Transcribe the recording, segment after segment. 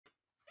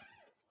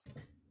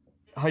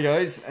Hi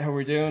guys, how are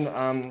we doing?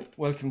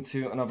 Welcome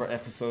to another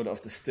episode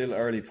of the Still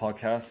Early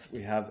podcast.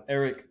 We have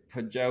Eric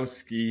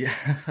Podwojski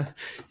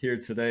here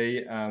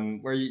today.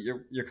 Where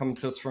you're coming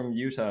to us from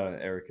Utah,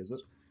 Eric? Is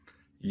it?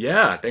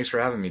 Yeah, thanks for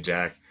having me,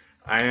 Jack.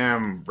 I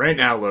am right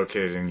now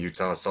located in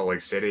Utah, Salt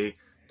Lake City,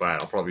 but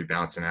I'll probably be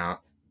bouncing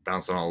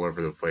all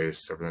over the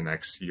place over the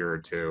next year or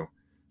two.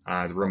 The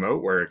Oh,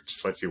 remote work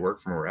just lets you work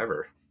from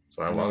wherever,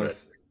 so I I know love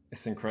it.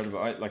 it's incredible.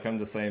 I'm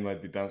the same.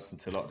 I'd be bouncing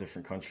to a lot of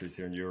different countries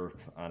here in Europe,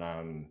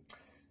 and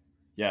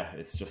yeah,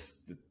 it's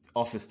just the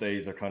office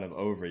days are kind of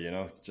over.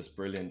 It's just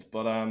brilliant.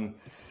 But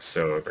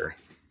So over.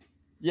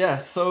 yeah,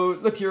 so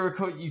look,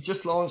 you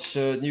just launched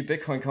a new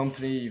Bitcoin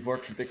company. You've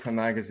worked for Bitcoin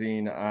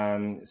Magazine.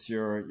 It's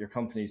your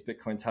company's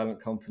Bitcoin talent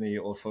company,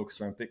 all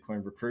focused around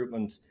Bitcoin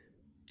recruitment.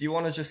 Do you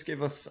want to just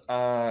give us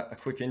a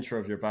quick intro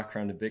of your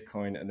background in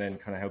Bitcoin and then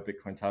kind of how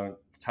Bitcoin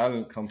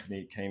talent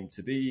company came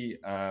to be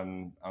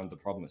and the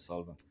problem it's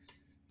solving?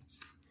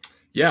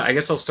 Yeah, I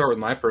guess I'll start with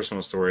my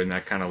personal story, and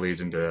that kind of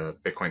leads into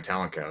Bitcoin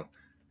Talent Co.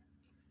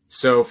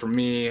 So for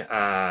me,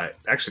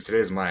 actually today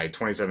is my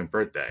 27th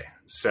birthday.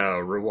 So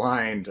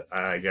rewind,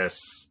 I guess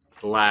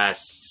the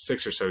last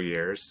 6 or so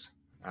years,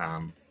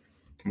 um,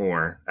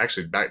 more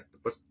actually back.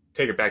 Let's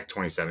take it back to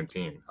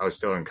 2017. I was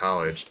still in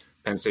college,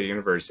 Penn State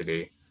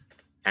University,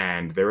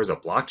 and there was a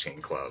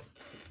blockchain club.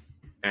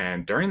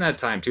 And during that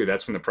time too,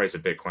 that's when the price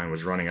of Bitcoin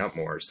was running up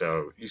more.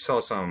 So you saw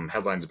some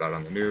headlines about it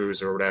on the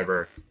news or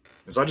whatever.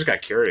 And so I just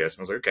got curious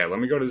and I was like, okay, let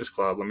me go to this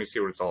club. Let me see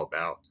what it's all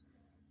about.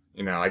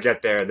 I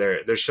get there,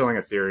 they're showing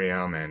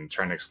Ethereum and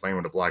trying to explain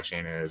what a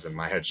blockchain is, and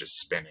my head's just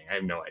spinning. I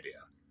have no idea.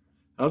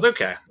 I was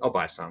okay, I'll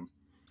buy some.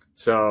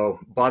 So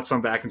bought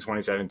some back in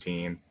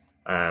 2017.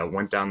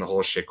 Went down the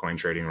whole shitcoin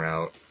trading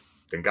route.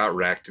 Then got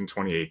wrecked in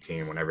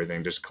 2018 when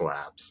everything just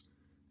collapsed.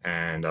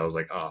 And I was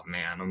like, oh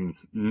man,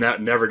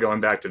 I'm never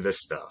going back to this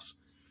stuff.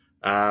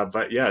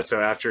 But yeah,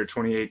 so after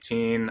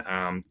 2018,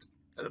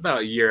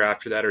 about a year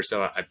after that or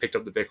so, I picked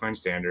up the Bitcoin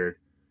Standard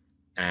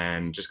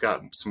and just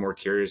got some more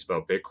curious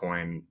about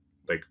Bitcoin.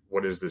 Like,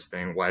 what is this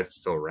thing? Why is it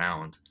still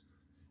around?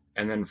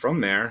 And then from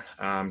there,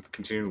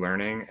 continued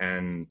learning.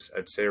 And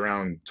I'd say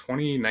around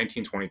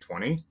 2019,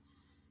 2020,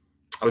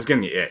 I was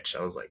getting the itch.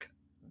 I was like,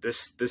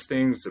 this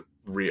thing's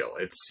real.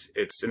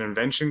 It's an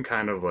invention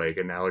kind of like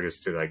analogous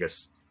to, I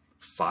guess,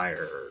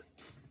 fire or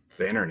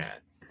the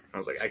internet. I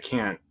was like, I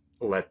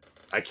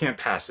can't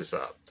pass this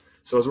up.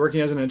 So I was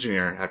working as an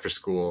engineer after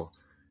school,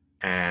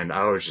 and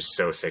I was just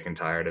so sick and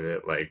tired of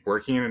it. Like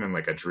working in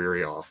like a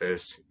dreary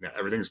office,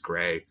 everything's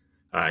gray.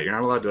 You're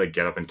not allowed to like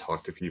get up and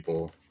talk to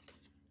people.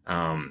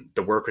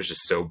 The work was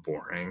just so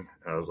boring.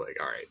 I was like,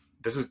 all right,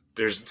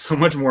 there's so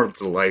much more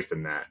to life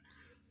than that.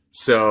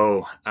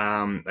 So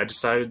I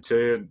decided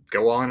to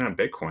go all in on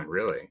Bitcoin,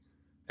 really.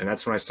 And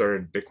that's when I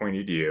started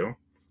Bitcoin EDU.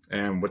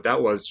 And what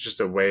that was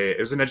just a way, it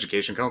was an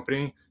education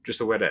company,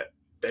 just a way to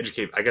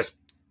educate, I guess,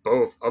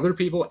 both other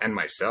people and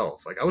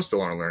myself. Like I was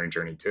still on a learning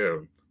journey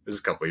too. This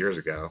is a couple of years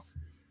ago.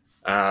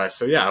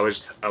 So yeah, I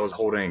was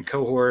holding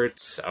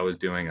cohorts. I was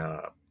doing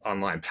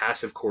online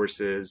passive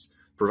courses,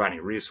 providing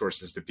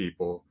resources to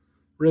people,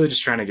 really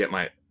just trying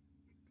to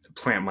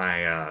plant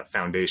my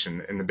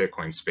foundation in the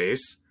Bitcoin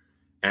space.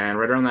 And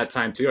right around that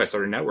time too, I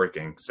started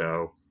networking.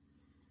 So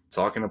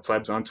talking to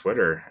plebs on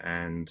Twitter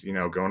and,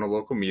 going to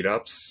local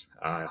meetups,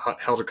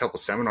 held a couple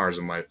seminars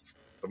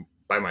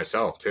by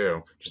myself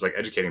too, just like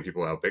educating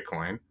people about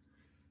Bitcoin.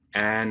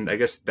 And I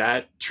guess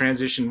that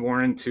transitioned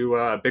more into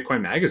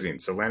Bitcoin Magazine.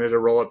 So landed a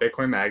role at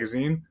Bitcoin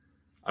Magazine.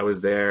 I was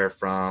there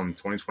from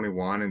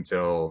 2021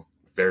 until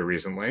very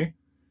recently.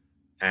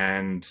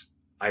 And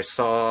I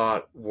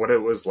saw what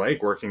it was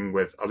like working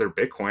with other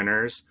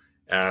Bitcoiners,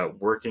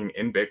 working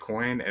in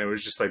Bitcoin. And it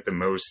was just like the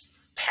most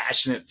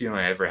passionate feeling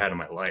I ever had in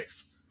my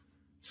life.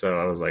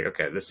 So I was like,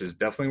 okay, this is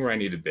definitely where I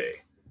need to be.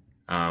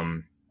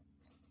 Um,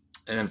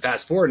 and then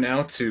fast forward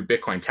now to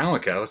Bitcoin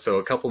Talent Co. So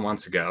a couple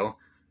months ago,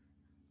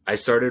 I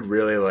started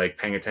really like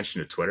paying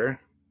attention to Twitter.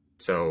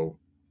 So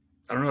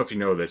I don't know if you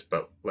know this,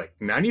 but like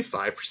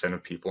 95%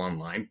 of people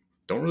online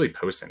don't really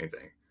post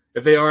anything.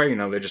 If they are,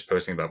 they're just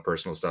posting about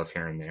personal stuff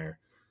here and there.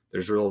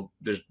 There's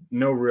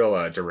no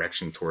real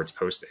direction towards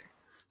posting.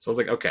 So I was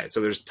like, okay,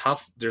 so there's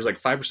like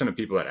 5% of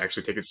people that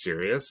actually take it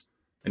serious.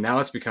 And now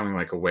it's becoming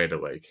like a way to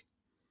like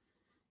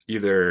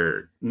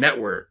either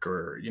network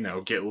or,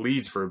 get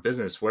leads for a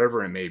business,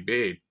 whatever it may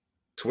be.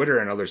 Twitter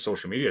and other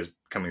social media is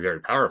becoming very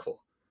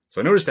powerful. So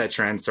I noticed that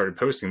trend, started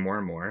posting more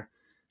and more,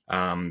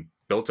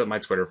 built up my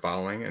Twitter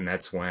following. And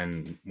that's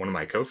when one of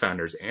my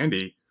co-founders,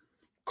 Andy,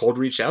 cold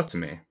reached out to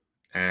me.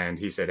 And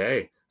he said,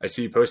 hey, I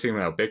see you posting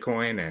about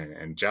Bitcoin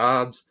and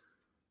jobs.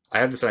 I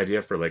have this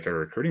idea for like a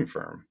recruiting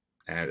firm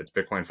and it's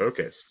Bitcoin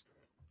focused.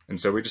 And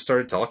so we just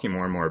started talking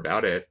more and more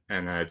about it.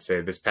 And I'd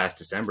say this past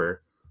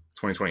December,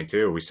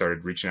 2022, we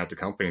started reaching out to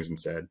companies and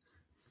said,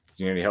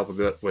 do you need any help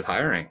with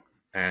hiring?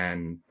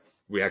 And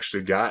we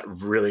actually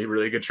got really,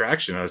 really good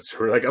traction.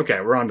 We're like, okay,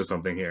 we're on to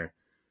something here.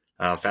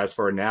 Fast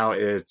forward now,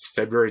 it's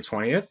February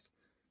 20th.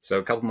 So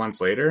a couple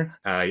months later,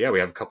 yeah, we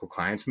have a couple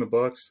clients in the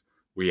books.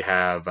 We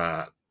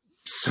have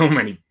so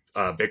many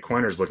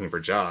Bitcoiners looking for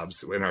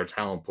jobs in our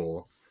talent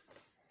pool.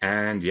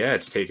 And yeah,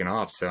 it's taken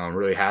off. So I'm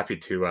really happy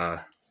to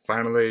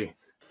finally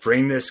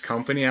bring this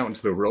company out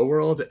into the real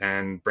world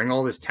and bring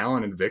all this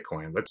talent into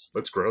Bitcoin.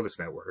 Let's grow this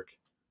network.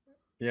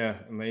 Yeah,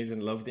 amazing.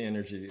 Love the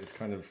energy. It's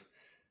kind of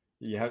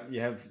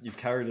you've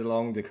carried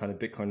along the kind of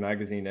Bitcoin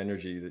magazine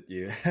energy that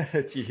you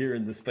that you hear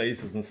in the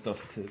spaces and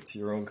stuff to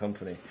your own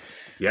company.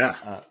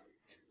 Yeah.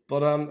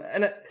 But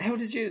and how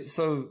did you?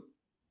 So,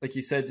 like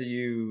you said,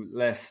 you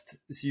left.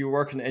 So you were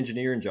working an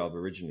engineering job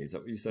originally. Is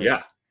that what you said?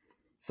 Yeah.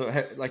 So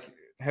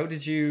how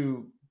did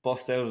you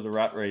bust out of the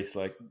rat race?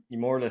 Like you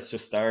more or less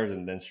just started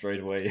and then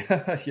straight away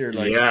you're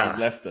like Yeah. you've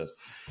left it.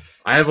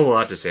 I have a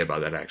lot to say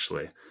about that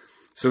actually.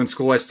 So in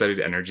school, I studied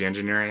energy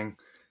engineering,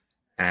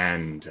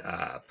 and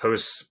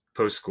post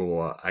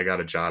school, I got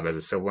a job as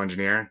a civil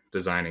engineer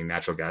designing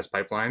natural gas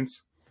pipelines.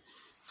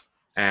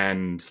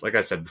 And like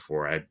I said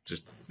before,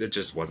 it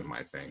just wasn't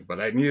my thing, but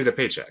I needed a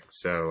paycheck,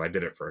 so I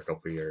did it for a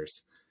couple of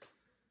years.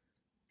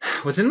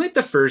 Within like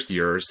the first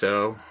year or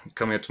so,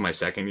 coming up to my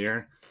second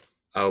year,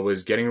 I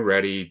was getting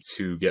ready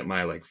to get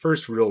my like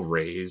first real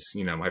raise,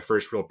 my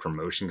first real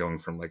promotion, going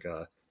from like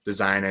a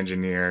design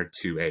engineer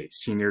to a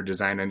senior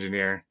design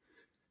engineer.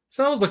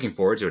 So I was looking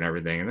forward to it and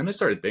everything. And then I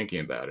started thinking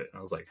about it. And I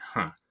was like,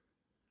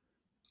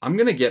 I'm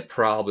going to get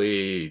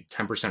probably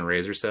 10%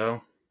 raise or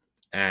so.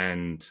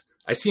 And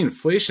I see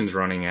inflation's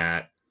running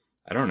at,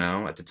 I don't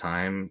know, at the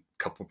time,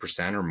 a couple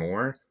percent or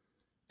more.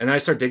 And then I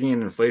start digging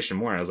into inflation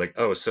more. And I was like,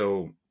 oh,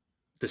 so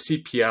the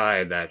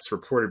CPI that's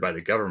reported by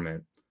the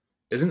government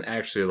isn't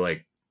actually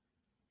like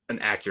an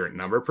accurate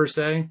number per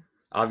se.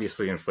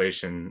 Obviously,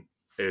 inflation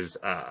is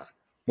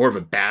more of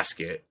a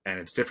basket and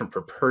it's different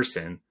per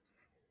person.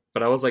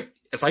 But I was like,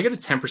 if I get a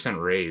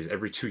 10% raise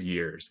every 2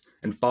 years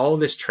and follow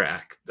this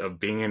track of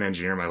being an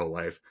engineer my whole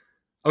life,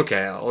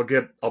 okay,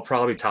 I'll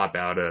probably top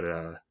out at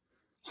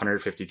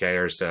 150K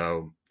or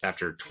so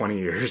after 20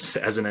 years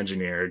as an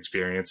engineer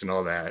experience and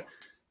all that.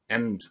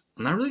 And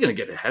I'm not really going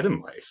to get ahead in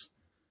life.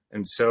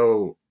 And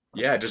so,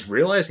 yeah, just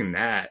realizing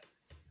that,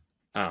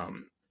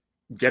 and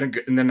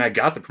then I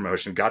got the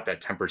promotion, got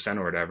that 10%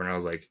 or whatever. And I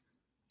was like,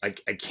 I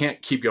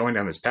can't keep going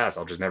down this path.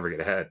 I'll just never get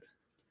ahead.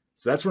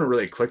 So that's when it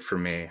really clicked for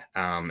me.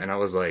 And I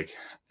was like,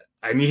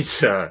 I need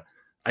to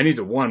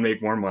one, make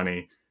more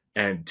money,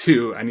 and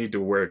two, I need to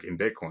work in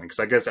Bitcoin. Because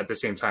I guess at the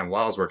same time,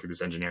 while I was working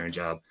this engineering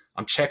job,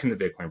 I'm checking the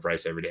Bitcoin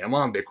price every day. I'm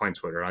on Bitcoin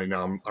Twitter.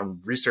 I'm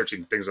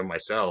researching things on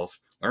myself,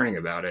 learning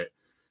about it.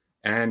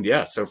 And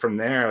yeah, so from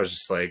there, I was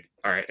just like,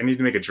 all right, I need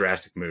to make a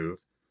drastic move.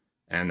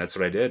 And that's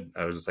what I did.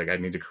 I was like, I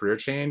need a career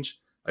change.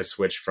 I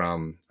switched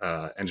from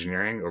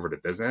engineering over to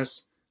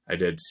business. I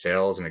did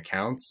sales and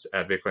accounts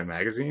at Bitcoin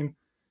Magazine.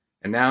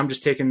 And now I'm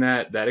just taking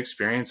that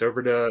experience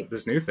over to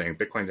this new thing,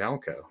 Bitcoin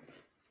Talent Co.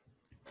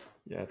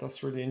 Yeah,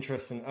 that's really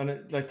interesting.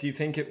 And do you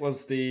think it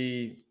was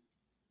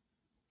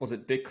was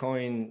it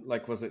Bitcoin?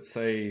 Like, was it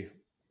say,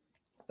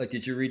 like,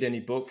 did you read any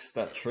books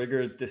that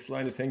triggered this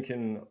line of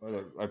thinking?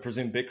 I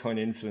presume Bitcoin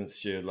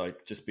influenced you,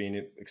 like just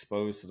being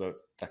exposed to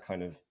that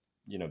kind of,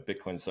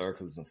 Bitcoin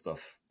circles and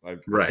stuff. I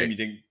presume Right.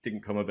 you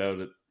didn't come about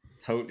it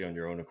totally on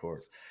your own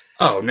accord.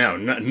 Oh, no,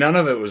 none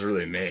of it was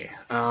really me.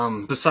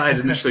 Besides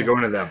initially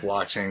going to that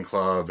blockchain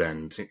club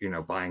and,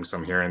 buying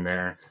some here and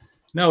there.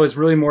 No, it was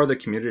really more the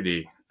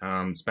community,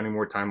 spending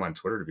more time on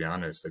Twitter, to be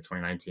honest, like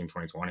 2019,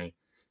 2020.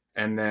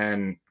 And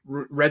then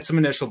read some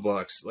initial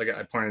books. Like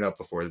I pointed out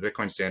before, the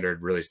Bitcoin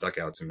Standard really stuck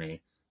out to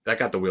me. That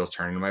got the wheels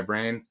turning in my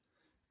brain.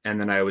 And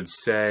then I would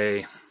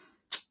say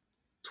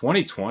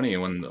 2020,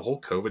 when the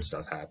whole COVID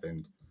stuff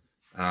happened,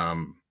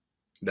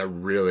 that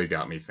really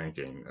got me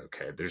thinking,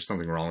 okay, there's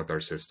something wrong with our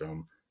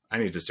system. I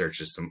need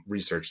to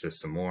research this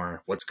some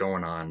more. What's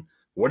going on?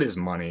 What is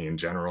money in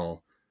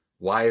general?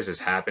 Why is this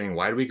happening?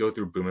 Why do we go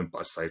through boom and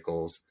bust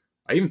cycles?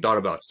 I even thought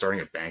about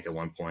starting a bank at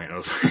one point. I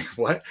was like,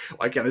 what?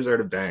 Why can't I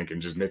start a bank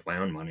and just make my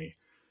own money?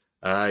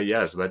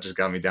 So that just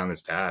got me down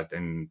this path.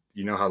 And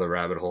you know how the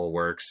rabbit hole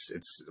works.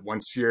 It's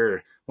once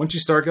you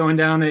start going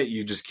down it,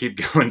 you just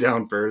keep going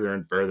down further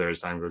and further as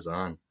time goes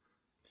on.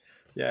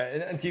 Yeah.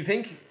 And do you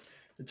think,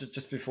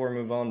 just before we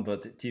move on,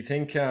 but do you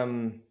think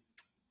the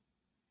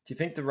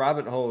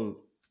rabbit hole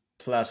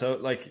plateau?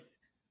 Like,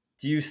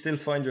 do you still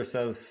find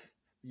yourself,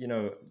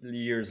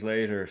 years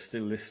later,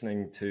 still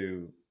listening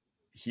to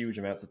huge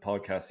amounts of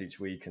podcasts each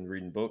week and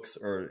reading books,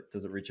 or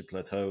does it reach a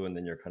plateau and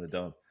then you're kind of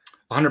done?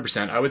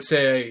 100%. I would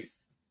say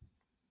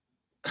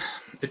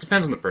it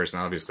depends on the person,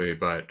 obviously,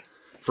 but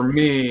for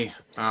me,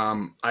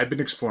 I've been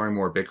exploring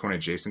more Bitcoin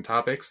adjacent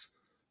topics.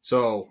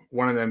 So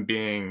one of them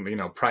being,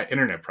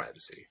 internet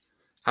privacy.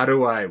 How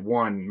do I,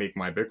 one, make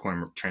my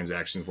Bitcoin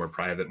transactions more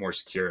private, more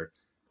secure?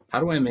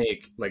 How do I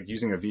make, like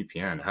using a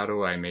VPN, how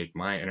do I make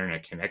my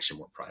internet connection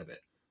more private?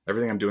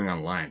 Everything I'm doing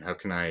online, how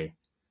can I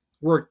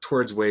work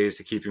towards ways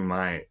to keeping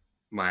my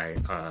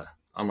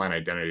online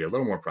identity a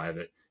little more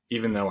private,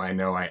 even though I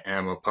know I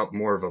am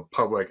more of a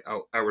public,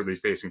 outwardly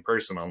facing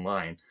person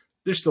online?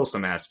 There's still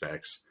some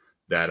aspects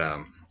that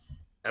I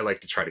like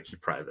to try to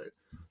keep private.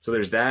 So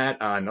there's that.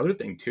 Another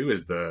thing too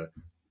is the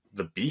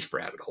beef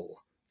rabbit hole.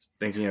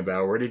 Thinking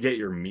about where to get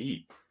your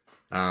meat.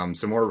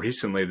 So more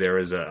recently,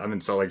 I'm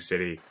in Salt Lake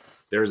City.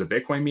 There was a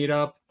Bitcoin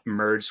meetup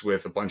merged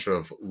with a bunch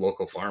of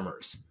local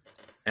farmers.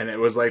 And it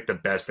was like the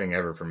best thing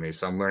ever for me.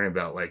 So I'm learning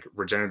about like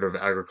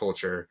regenerative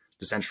agriculture,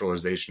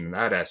 decentralization in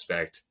that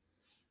aspect,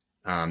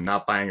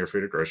 not buying your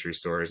food at grocery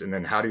stores. And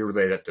then how do you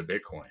relate that to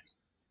Bitcoin?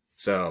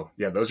 So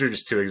yeah, those are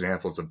just two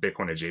examples of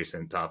Bitcoin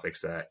adjacent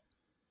topics that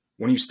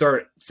when you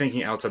start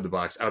thinking outside the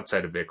box,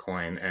 outside of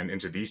Bitcoin and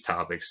into these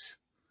topics,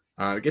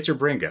 it gets your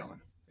brain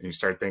going. And you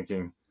start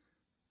thinking,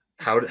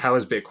 how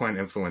is Bitcoin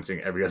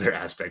influencing every other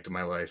aspect of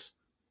my life?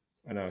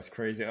 I know, it's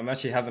crazy. I'm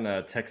actually having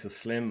a Texas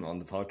Slim on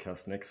the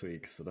podcast next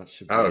week, so that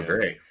should be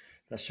Great.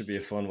 That should be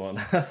a fun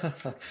one.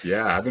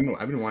 Yeah, I've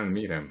been wanting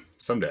to meet him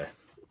someday.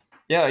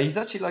 Yeah, he's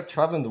actually like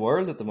traveling the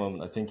world at the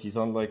moment. I think he's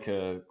on like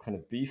a kind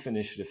of beef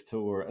initiative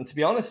tour. And to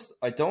be honest,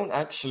 I don't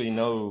actually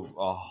know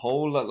a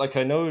whole lot. Like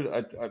I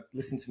know I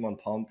listened to him on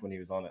Pomp when he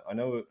was on it. I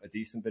know a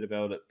decent bit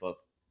about it, but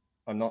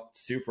I'm not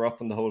super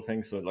up on the whole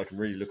thing. So like I'm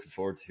really looking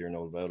forward to hearing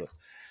all about it.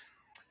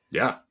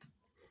 Yeah.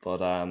 But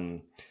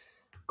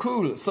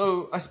cool.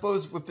 So I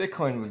suppose with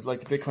Bitcoin, with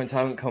like the Bitcoin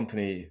Talent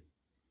Company,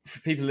 for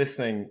people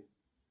listening,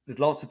 there's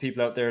lots of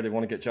people out there, they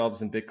want to get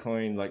jobs in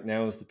Bitcoin. Like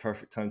now is the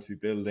perfect time to be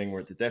building.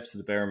 We're at the depths of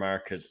the bear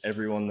market.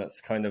 Everyone that's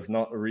kind of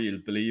not a real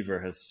believer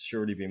has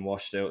surely been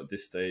washed out at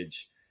this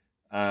stage.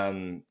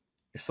 If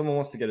someone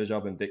wants to get a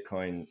job in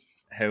Bitcoin,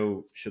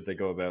 how should they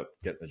go about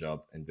getting a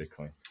job in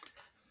Bitcoin?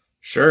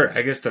 Sure.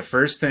 I guess the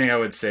first thing I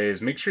would say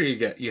is make sure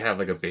you have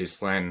like a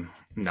baseline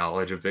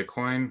knowledge of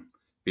Bitcoin,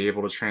 be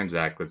able to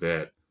transact with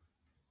it,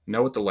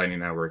 know what the Lightning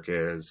Network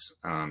is.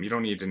 You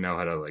don't need to know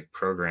how to like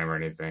program or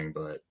anything,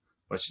 but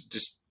let's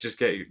just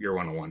get your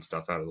one-on-one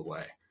stuff out of the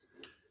way.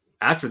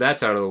 After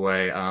that's out of the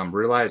way,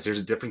 realize there's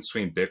a difference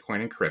between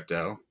Bitcoin and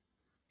crypto,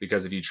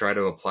 because if you try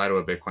to apply to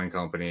a Bitcoin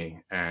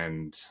company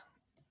and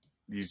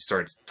you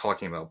start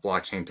talking about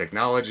blockchain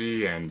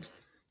technology and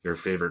your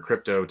favorite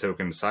crypto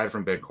token aside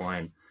from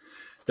Bitcoin,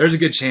 there's a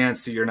good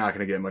chance that you're not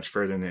going to get much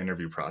further in the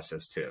interview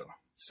process too.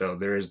 So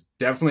there is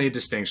definitely a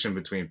distinction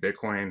between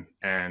Bitcoin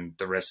and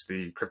the rest of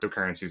the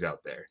cryptocurrencies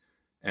out there.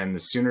 And the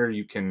sooner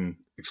you can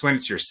explain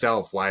it to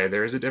yourself why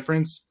there is a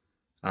difference,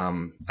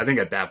 I think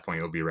at that point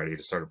you'll be ready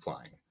to start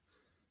applying.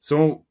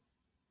 So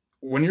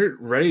when you're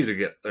ready to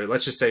get, or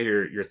let's just say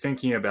you're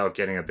thinking about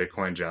getting a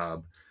Bitcoin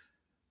job,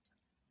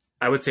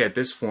 I would say at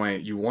this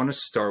point you want to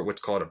start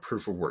what's called a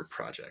proof of work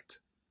project.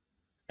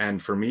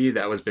 And for me,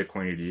 that was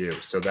Bitcoin EDU.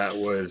 So that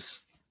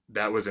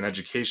was an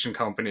education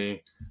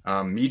company,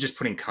 me just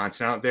putting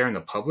content out there in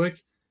the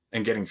public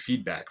and getting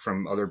feedback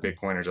from other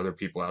Bitcoiners, other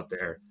people out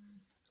there.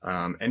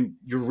 And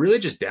you're really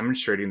just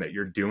demonstrating that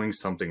you're doing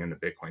something in the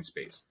Bitcoin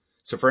space.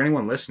 So for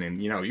anyone listening,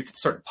 you can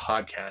start a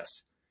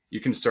podcast, you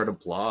can start a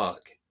blog,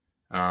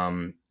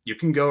 you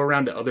can go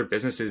around to other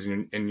businesses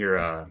in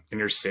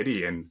your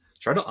city and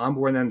try to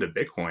onboard them to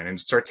Bitcoin and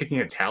start taking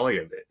a tally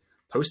of it.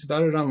 Post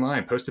about it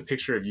online, post a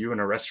picture of you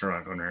and a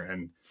restaurant owner,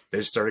 and they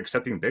just start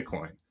accepting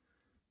Bitcoin.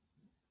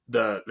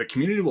 The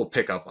community will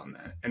pick up on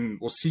that, and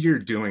we'll see you're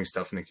doing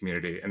stuff in the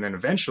community. And then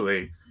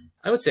eventually,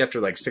 I would say after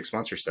like 6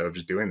 months or so of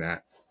just doing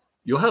that,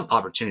 you'll have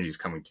opportunities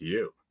coming to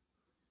you.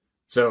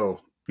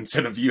 So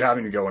instead of you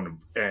having to go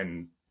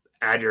and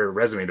add your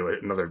resume to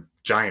another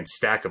giant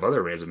stack of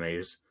other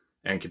resumes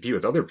and compete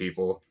with other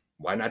people,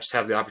 why not just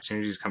have the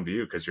opportunities come to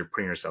you because you're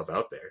putting yourself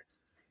out there?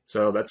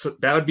 So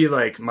that would be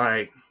like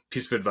my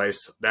piece of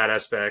advice, that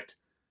aspect.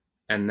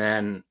 And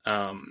then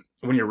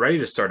when you're ready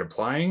to start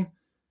applying,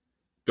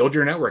 build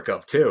your network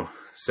up too.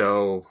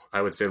 So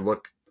I would say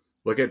look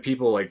at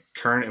people like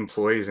current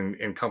employees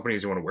in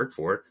companies you want to work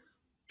for.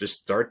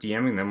 Just start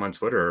DMing them on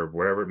Twitter or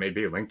wherever it may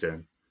be,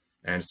 LinkedIn,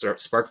 and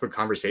spark up a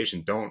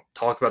conversation. Don't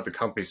talk about the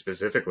company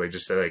specifically.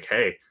 Just say like,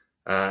 hey,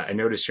 I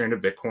noticed you're into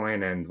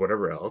Bitcoin and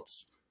whatever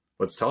else.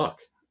 Let's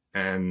talk.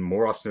 And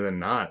more often than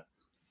not,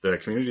 the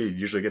community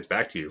usually gets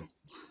back to you.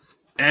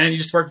 And you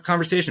just spark a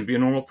conversation, be a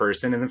normal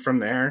person. And then from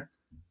there,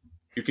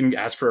 you can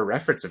ask for a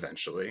reference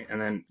eventually.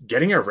 And then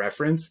getting a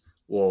reference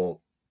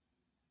will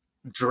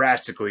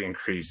drastically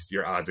increase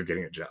your odds of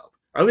getting a job,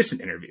 or at least an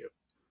interview.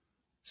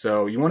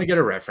 So you want to get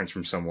a reference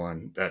from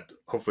someone that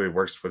hopefully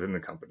works within the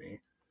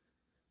company.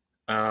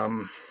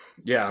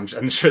 Yeah,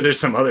 I'm sure there's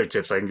some other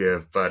tips I can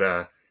give, but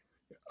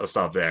I'll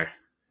stop there.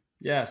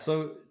 Yeah,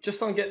 so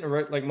just on getting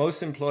like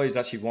most employees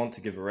actually want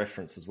to give a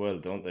reference as well,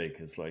 don't they?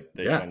 Because like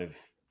they kind of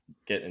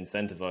get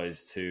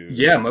incentivized to.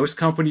 Yeah, most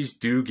companies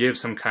do give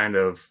some kind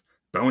of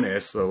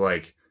bonus, so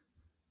like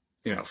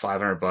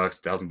 $500,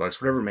 $1,000,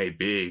 whatever it may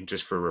be,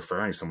 just for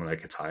referring someone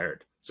that gets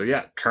hired. So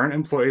yeah, current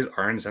employees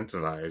are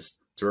incentivized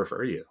to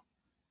refer you.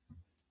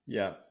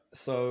 Yeah.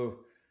 So,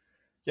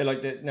 yeah,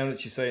 like now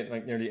that you say it,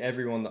 like nearly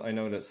everyone that I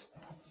know that's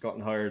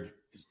gotten hired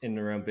in and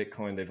around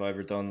Bitcoin, they've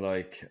either done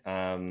like,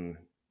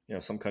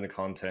 some kind of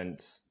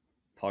content,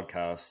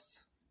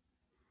 podcast,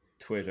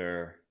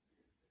 Twitter.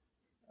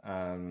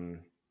 Is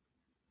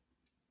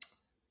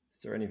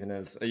there anything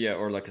else? Yeah,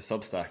 or like a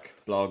Substack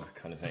blog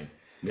kind of thing.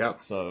 Yeah.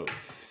 So,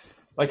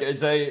 like,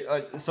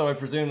 so I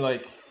presume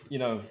like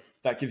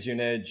that gives you an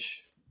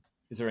edge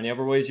is there any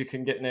other ways you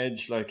can get an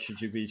edge? Like,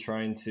 should you be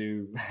trying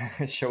to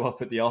show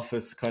up at the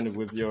office kind of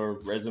with your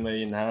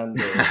resume in hand?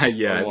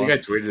 Yeah, or I think what? I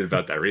tweeted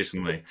about that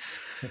recently.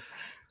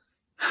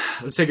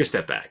 Let's take a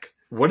step back.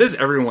 What is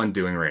everyone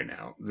doing right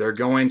now? They're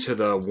going to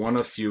the one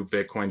of few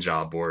Bitcoin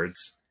job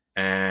boards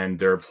and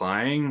they're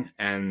applying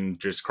and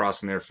just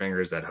crossing their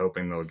fingers that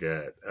hoping they'll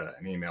get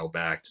an email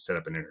back to set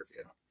up an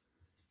interview.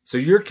 So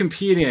you're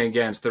competing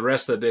against the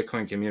rest of the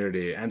Bitcoin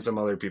community and some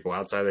other people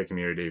outside the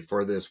community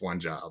for this one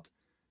job.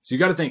 So you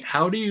got to think,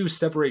 how do you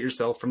separate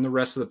yourself from the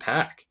rest of the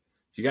pack?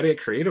 You got to get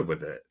creative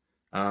with it.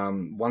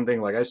 One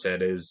thing, like I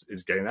said, is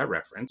getting that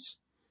reference.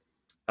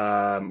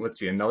 Let's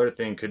see. Another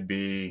thing could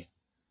be,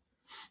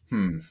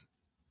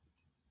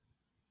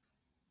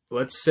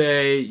 let's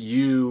say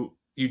you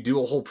do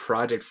a whole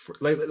project for,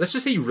 like, let's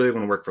just say you really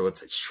want to work for,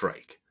 let's say,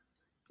 Strike.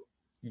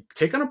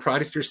 Take on a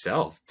project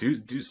yourself. Do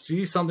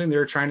see something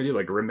they're trying to do,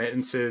 like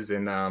remittances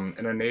in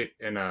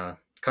a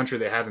country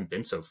they haven't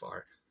been so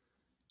far.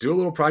 Do a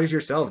little project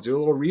yourself. Do a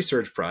little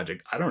research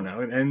project. I don't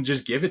know, and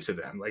just give it to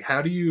them. Like,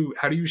 how do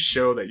you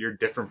show that you're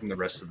different from the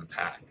rest of the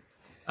pack?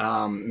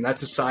 And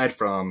that's aside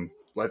from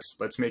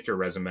let's make your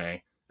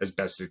resume as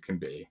best as it can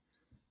be,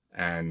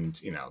 and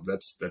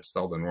that's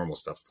all the normal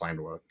stuff applying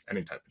to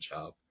any type of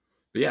job.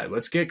 But yeah,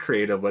 let's get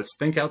creative. Let's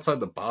think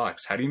outside the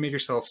box. How do you make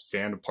yourself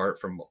stand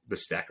apart from the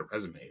stack of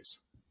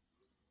resumes?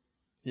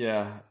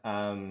 Yeah.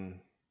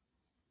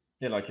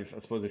 Yeah, like I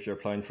suppose if you're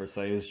applying for a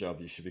sales job,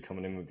 you should be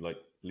coming in with like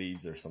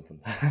leads or something.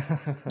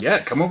 Yeah,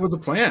 come up with a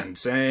plan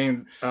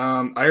saying,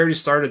 I already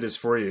started this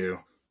for you.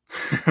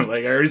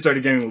 Like, I already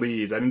started getting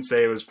leads. I didn't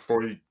say it was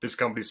for this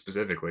company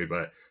specifically,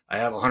 but I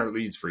have 100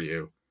 leads for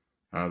you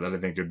that I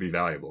think would be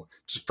valuable.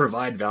 Just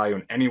provide value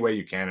in any way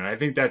you can. And I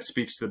think that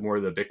speaks to more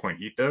of the Bitcoin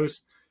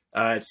ethos.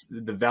 It's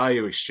the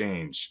value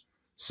exchange.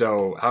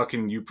 So how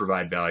can you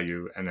provide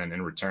value, and then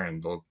in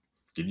return they'll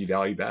give you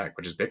value back,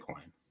 which is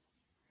Bitcoin.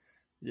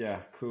 Yeah,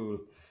 cool.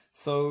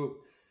 So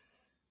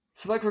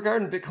like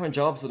regarding Bitcoin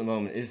jobs at the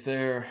moment, is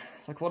there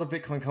like what are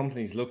Bitcoin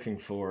companies looking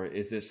for?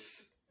 Is it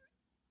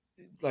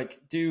like,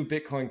 do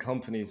Bitcoin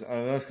companies, I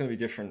know it's going to be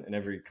different in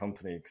every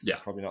company because Yeah.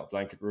 it's probably not a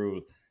blanket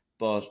rule,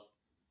 but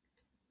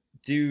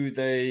do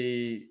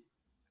they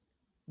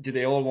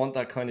all want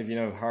that kind of,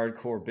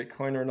 hardcore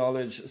Bitcoiner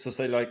knowledge? So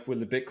say like, will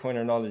the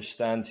Bitcoiner knowledge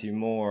stand to you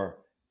more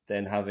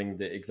than having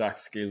the exact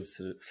skills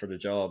for the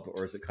job?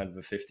 Or is it kind of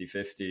a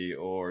 50-50?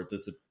 Or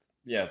does the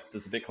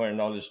Bitcoiner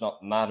knowledge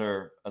not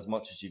matter as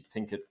much as you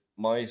think it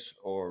might?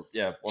 Or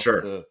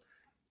Sure.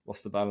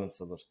 what's the balance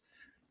of it?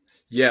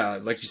 Yeah,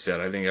 like you said,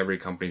 I think every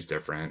company's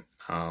different.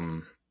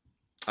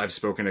 I've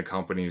spoken to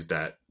companies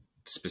that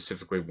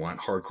specifically want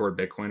hardcore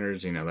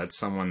Bitcoiners. That's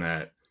someone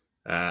that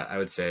I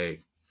would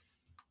say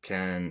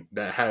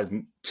that has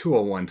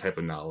 201 type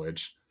of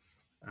knowledge,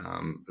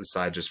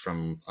 aside just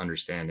from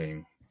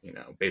understanding,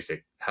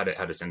 basic how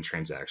to send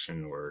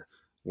transaction, or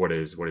what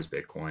is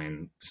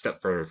Bitcoin.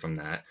 Step further from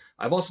that,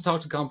 I've also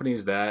talked to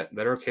companies that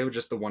are okay with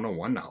just the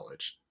 101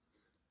 knowledge,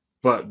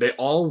 but they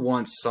all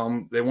want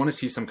they want to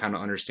see some kind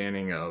of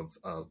understanding of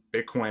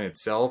Bitcoin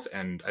itself,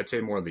 and I'd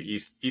say more of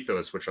the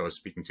ethos, which I was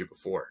speaking to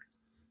before.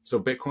 So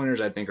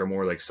Bitcoiners, I think, are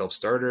more like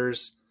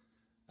self-starters.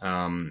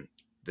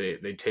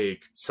 They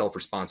take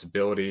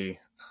self-responsibility,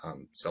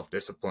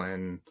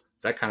 self-discipline,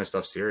 that kind of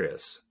stuff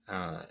serious.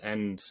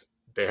 And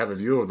they have a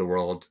view of the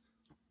world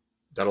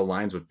that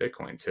aligns with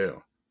Bitcoin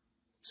too.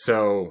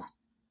 So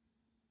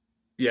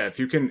yeah, if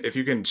you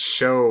can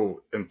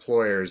show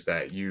employers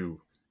that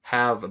you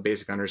have a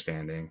basic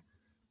understanding,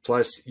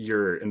 plus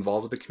you're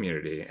involved with the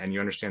community and you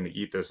understand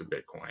the ethos of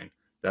Bitcoin,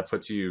 that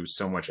puts you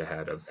so much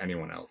ahead of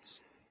anyone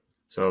else.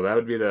 So that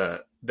would be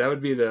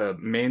the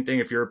main thing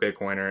if you're a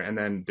Bitcoiner. And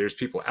then there's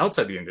people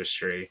outside the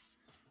industry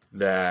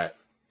that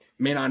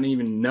may not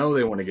even know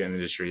they want to get in the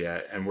industry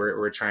yet, and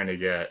we're trying to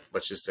get,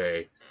 let's just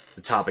say,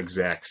 the top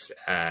execs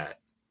at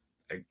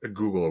a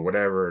Google or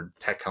whatever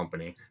tech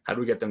company. How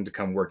do we get them to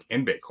come work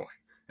in Bitcoin?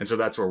 And so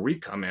that's where we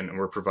come in, and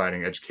we're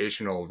providing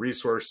educational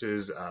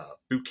resources,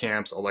 boot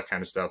camps, all that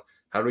kind of stuff.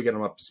 How do we get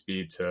them up to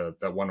speed to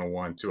that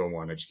 101,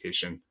 201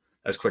 education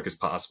as quick as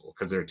possible?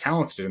 Because they're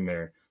talented in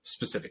their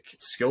specific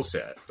skill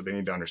set, but they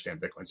need to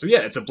understand Bitcoin. So yeah,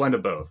 it's a blend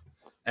of both.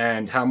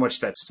 And how much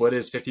that split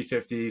is,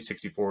 50-50,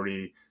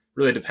 60-40,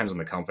 really depends on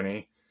the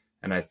company.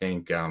 And I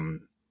think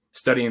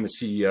studying the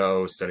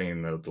CEO,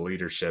 studying the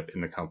leadership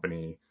in the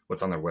company,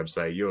 what's on their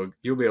website,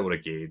 you'll be able to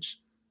gauge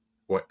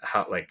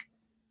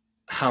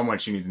how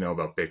much you need to know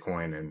about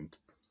Bitcoin. And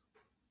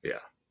yeah.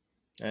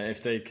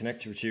 If they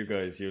connect with you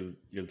guys,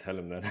 you'll tell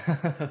them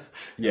that.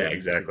 Yeah,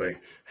 exactly.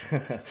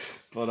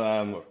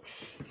 But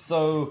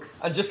so,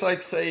 and just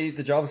like, say,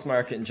 the jobs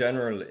market in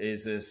general,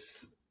 is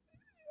this,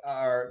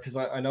 because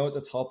I know at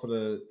the top of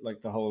the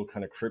whole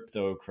kind of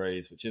crypto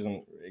craze, which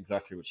isn't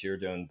exactly what you're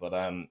doing, but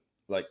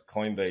like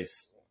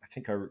Coinbase, I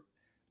think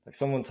like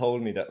someone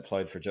told me that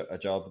applied for a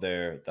job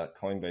there, that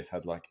Coinbase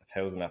had like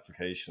 1,000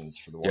 applications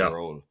for the one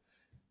role.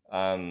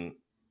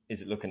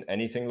 Is it looking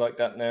anything like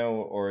that now,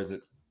 or is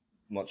it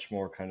much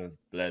more kind of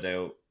bled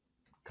out?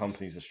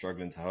 Companies are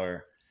struggling to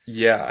hire.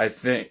 Yeah, I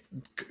think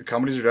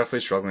companies are definitely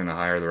struggling to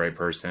hire the right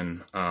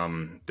person.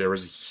 There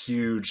was a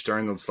huge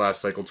during this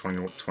last cycle,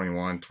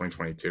 2021,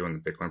 2022, when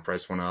the Bitcoin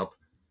price went up.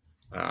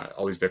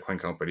 All these Bitcoin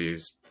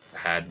companies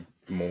had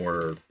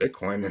more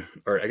Bitcoin,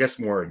 or I guess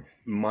more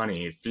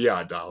money,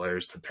 fiat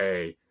dollars to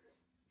pay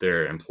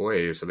their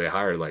employees. So they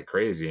hired like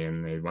crazy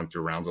and they went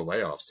through rounds of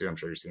layoffs too. I'm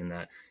sure you're seeing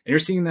that. And you're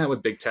seeing that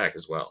with big tech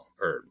as well,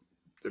 or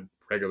the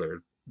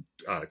regular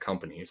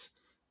companies.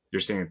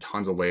 You're seeing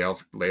tons of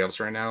layoffs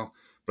right now.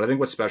 But I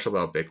think what's special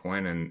about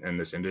Bitcoin and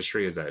this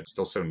industry is that it's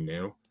still so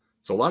new.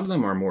 So a lot of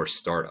them are more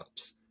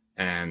startups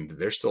and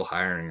they're still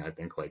hiring, I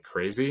think, like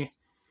crazy.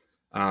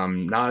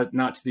 Not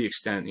to the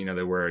extent,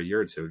 they were a year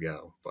or two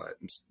ago, but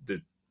it's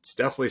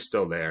definitely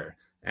still there.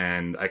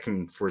 And I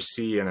can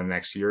foresee in the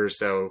next year or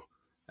so,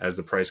 as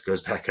the price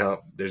goes back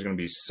up, there's going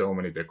to be so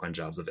many Bitcoin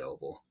jobs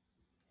available.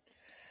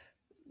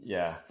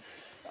 Yeah.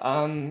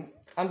 And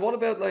what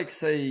about like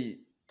say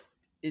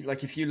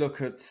like if you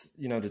look at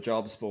the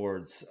jobs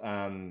boards,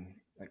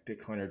 like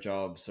Bitcoiner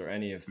jobs or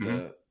any of Mm-hmm.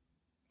 the,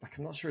 like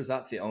I'm not sure, is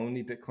that the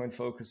only Bitcoin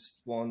focused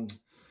one?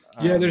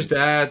 Yeah, there's Um,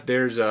 that.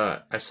 There's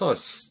I saw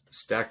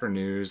Stacker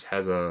News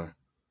has a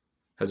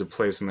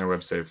place on their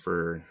website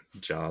for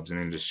jobs and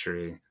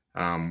industry.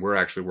 We're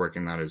actually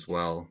working that as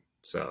well.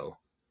 So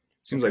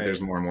it seems like there's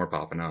okay. more and more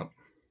popping up.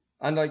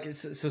 And like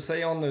so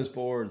say on those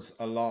boards,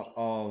 a lot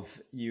of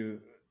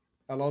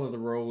the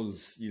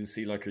roles you'll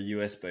see like are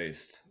US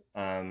based.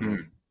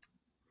 Mm,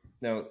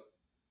 Now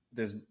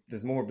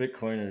there's more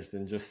Bitcoiners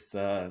than just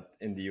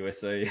in the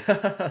USA.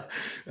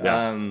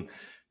 yeah. um,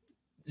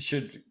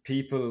 should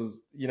people,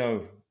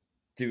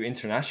 do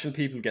international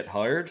people get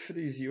hired for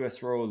these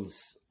US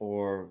roles,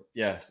 or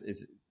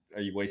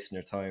are you wasting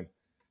your time?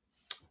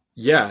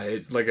 Yeah,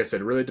 like I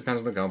said, it really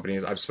depends on the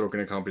companies. I've spoken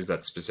to companies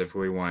that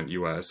specifically want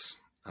US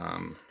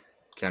um,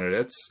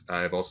 candidates.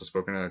 I've also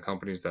spoken to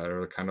companies that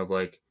are kind of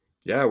like,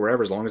 yeah,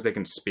 wherever, as long as they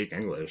can speak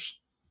English,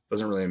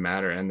 doesn't really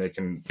matter, and they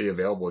can be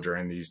available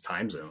during these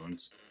time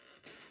zones,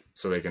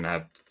 so they can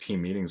have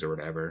team meetings or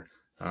whatever.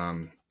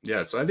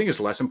 Yeah, so I think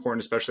it's less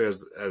important, especially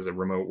as a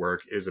remote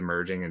work is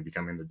emerging and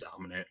becoming the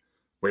dominant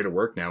way to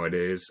work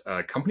nowadays.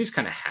 Companies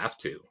kind of have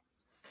to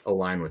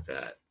align with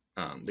that.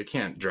 They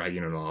can't drag you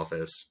in an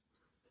office,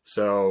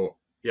 so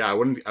yeah,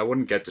 I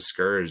wouldn't get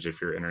discouraged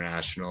if you're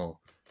international.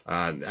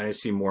 And I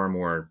see more and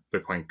more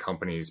Bitcoin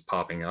companies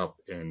popping up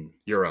in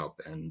Europe,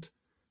 and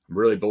I'm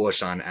really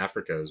bullish on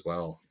Africa as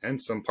well,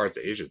 and some parts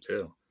of Asia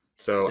too.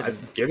 So Yeah, I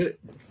give it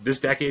this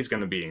decade is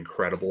going to be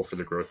incredible for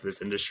the growth of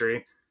this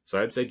industry. So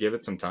I'd say give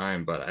it some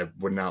time, but I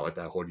would not let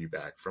that hold you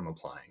back from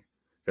applying,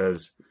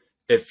 because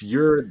if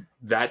you're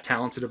that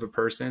talented of a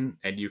person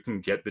and you can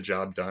get the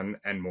job done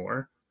and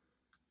more,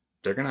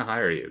 they're going to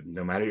hire you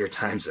no matter your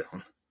time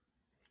zone.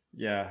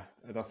 yeah,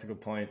 that's a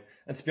good point.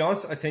 And to be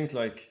honest, I think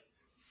like,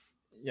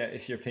 yeah,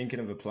 if you're thinking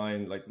of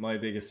applying, like my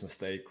biggest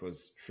mistake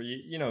was for you,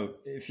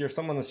 if you're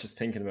someone that's just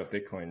thinking about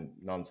Bitcoin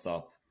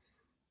nonstop,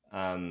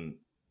 um,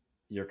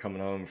 you're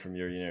coming home from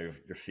your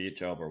fiat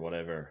job or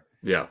whatever,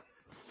 Yeah.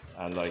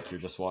 and like you're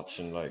just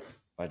watching like,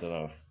 I don't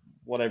know,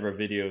 whatever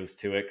videos,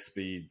 2x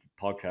speed,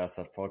 podcast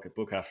after podcast,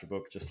 book after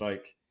book, just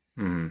like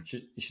Mhm.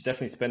 you should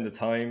definitely spend the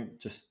time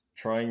just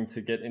trying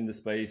to get in the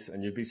space,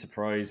 and you'd be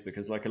surprised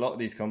because like a lot of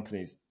these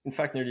companies, in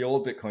fact nearly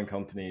all Bitcoin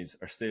companies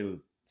are still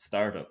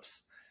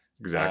startups.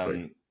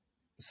 Exactly. um,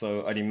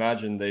 so I'd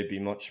imagine they'd be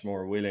much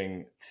more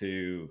willing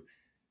to,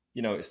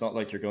 it's not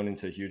like you're going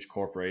into a huge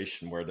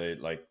corporation where they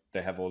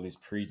have all these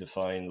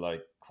predefined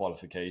like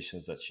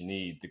qualifications that you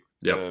need.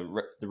 Yep.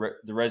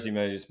 The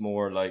resume is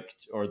more like,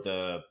 or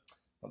the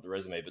not the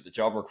resume, but the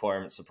job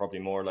requirements are probably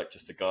more like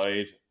just a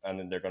guide, and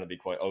then they're going to be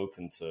quite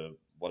open to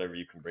whatever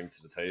you can bring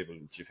to the table.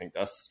 Do you think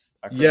that's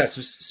accurate? Yeah.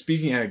 So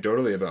speaking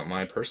anecdotally about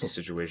my personal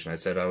situation, I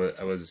said I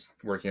was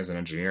working as an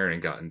engineer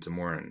and got into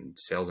more in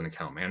sales and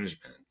account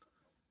management.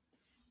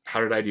 How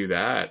did I do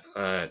that?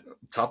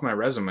 Top of my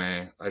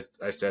resume,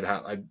 I said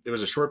it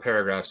was a short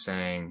paragraph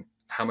saying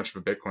how much of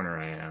a Bitcoiner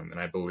I am, and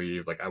I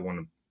believe like I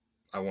want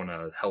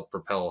to help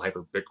propel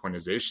hyper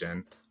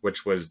Bitcoinization,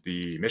 which was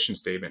the mission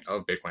statement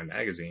of Bitcoin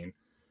Magazine.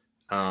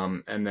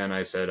 And then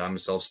I said, I'm a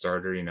self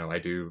starter.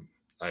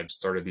 I've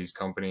started these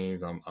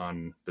companies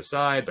on the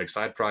side, like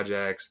side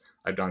projects.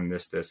 I've done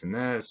this, this, and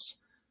this.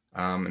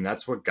 And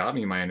that's what got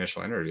me my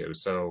initial interview.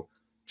 So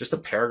just a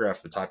paragraph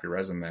at the top of your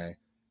resume,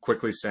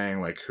 quickly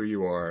saying like who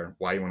you are,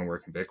 why you want to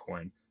work in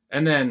Bitcoin,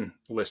 and then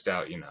list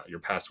out, your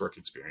past work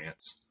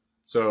experience.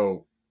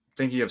 So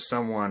thinking of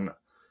someone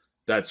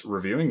that's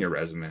reviewing your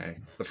resume,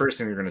 the first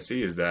thing you're going to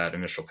see is that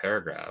initial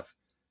paragraph.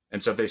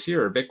 And so if they see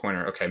you're a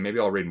Bitcoiner, okay, maybe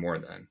I'll read more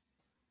then.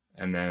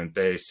 And then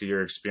they see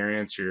your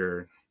experience,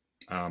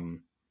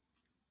 um,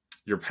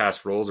 your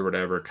past roles or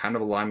whatever, kind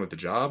of align with the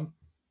job.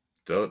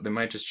 They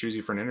might just choose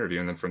you for an interview,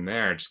 and then from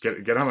there, just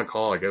get on the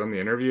call, get on the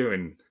interview,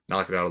 and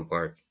knock it out of the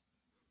park.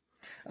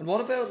 And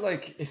what about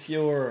like if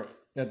you're,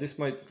 now this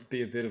might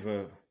be a bit of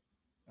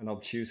an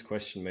obtuse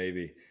question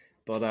maybe,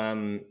 but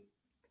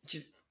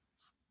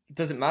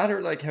does it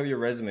matter like how your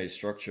resume is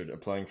structured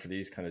applying for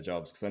these kind of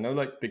jobs? Because I know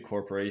like big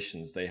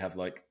corporations, they have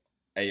like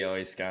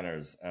AI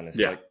scanners, and it's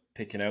Yeah. like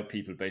picking out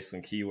people based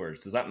on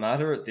keywords. Does that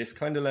matter at this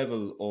kind of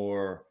level,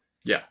 or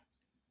Yeah,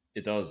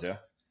 it does? Yeah.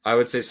 I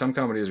would say some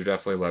companies are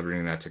definitely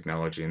leveraging that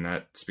technology, and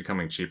that's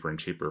becoming cheaper and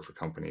cheaper for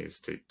companies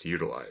to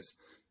utilize.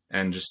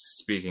 And just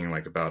speaking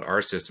like about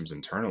our systems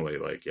internally,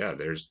 like, yeah,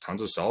 there's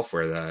tons of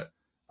software that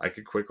I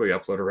could quickly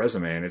upload a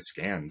resume and it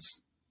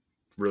scans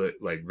really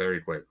like very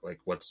quick.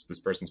 Like, what's this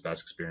person's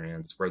past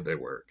experience? Where'd they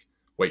work?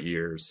 What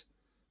years?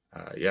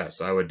 Yeah,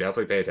 so I would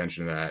definitely pay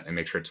attention to that and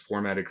make sure it's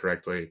formatted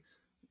correctly.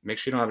 Make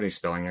sure you don't have any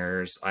spelling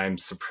errors. I'm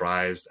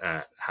surprised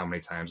at how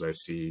many times I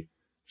see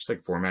just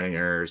like formatting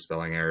errors,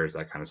 spelling errors,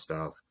 that kind of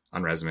stuff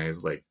on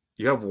resumes. Like,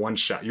 you have one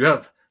shot. You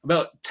have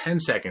about 10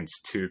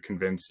 seconds to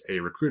convince a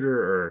recruiter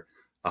or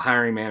a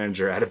hiring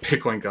manager at a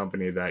Bitcoin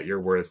company that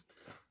you're worth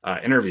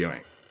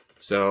interviewing.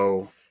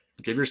 So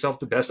give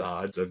yourself the best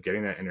odds of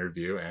getting that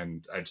interview.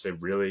 And I'd say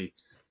really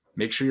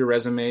make sure your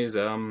resume is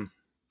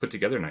put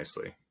together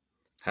nicely.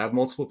 Have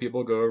multiple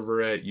people go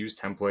over it, use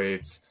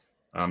templates.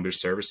 There's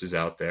services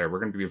out there. We're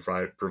going to be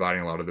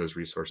providing a lot of those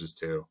resources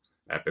too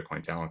at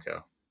Bitcoin Talent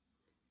Co.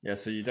 Yeah,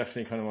 so you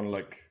definitely kind of want to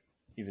like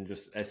even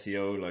just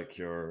SEO like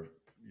your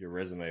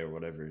resume or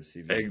whatever your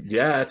CV.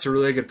 Yeah, that's a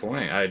really good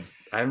point. I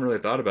haven't really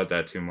thought about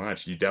that too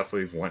much. You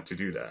definitely want to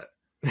do that.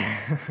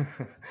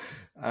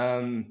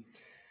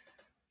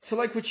 So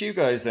like with you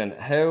guys then,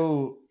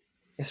 how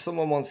if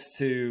someone wants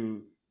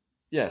to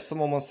get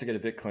a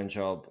Bitcoin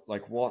job,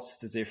 like what's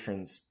the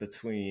difference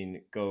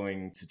between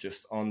going to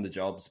just on the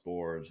jobs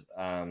board,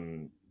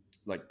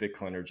 like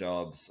Bitcoiner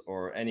jobs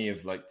or any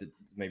of like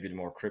maybe the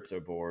more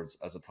crypto boards,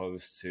 as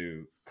opposed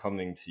to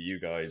coming to you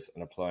guys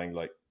and applying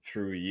like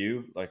through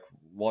you? Like,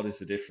 what is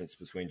the difference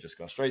between just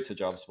going straight to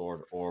jobs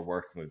board or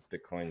working with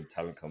Bitcoin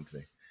Talent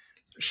Company?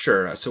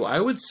 Sure. So I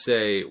would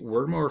say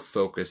we're more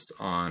focused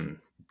on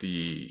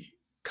the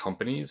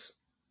companies.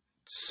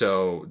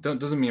 So that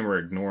doesn't mean we're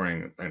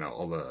ignoring,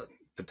 all the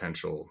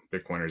potential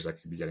Bitcoiners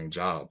that could be getting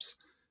jobs.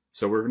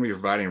 So we're going to be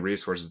providing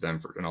resources to them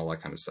and all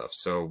that kind of stuff.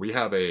 So we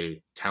have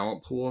a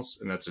talent pool,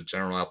 and that's a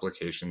general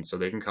application. So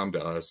they can come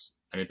to us,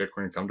 any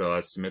Bitcoiner can come to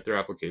us, submit their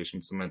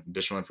application, some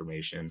additional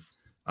information.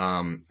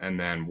 And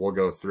then we'll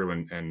go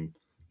through and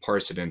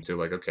parse it into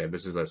like, okay,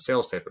 this is a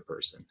sales type of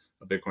person,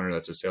 a Bitcoiner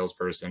that's a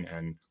salesperson,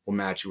 and we'll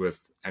match you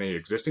with any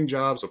existing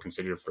jobs. We'll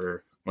consider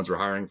for ones we're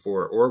hiring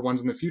for or ones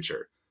in the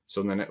future.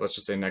 So then let's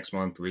just say next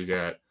month we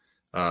get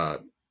the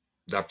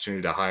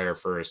opportunity to hire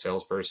for a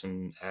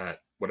salesperson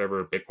at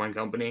whatever Bitcoin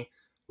company.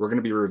 We're going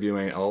to be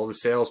reviewing all the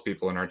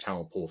salespeople in our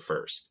talent pool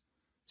first.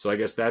 So I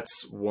guess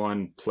that's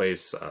one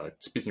place,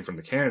 speaking from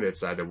the candidate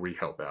side, that we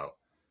help out.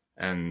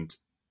 And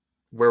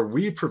where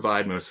we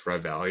provide most of our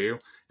value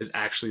is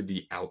actually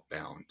the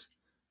outbound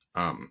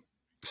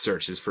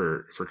searches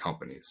for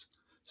companies.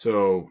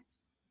 So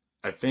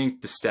I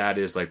think the stat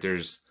is like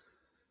there's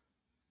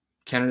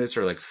candidates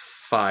are like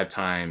 5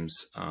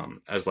 times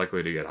as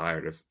likely to get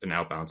hired if an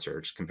outbound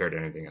search compared to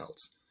anything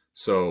else.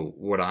 So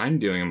what I'm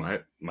doing in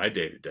my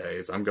day-to-day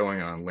is I'm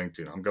going on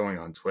LinkedIn, I'm going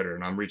on Twitter,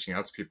 and I'm reaching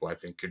out to people I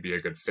think could be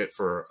a good fit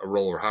for a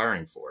role we're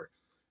hiring for.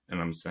 And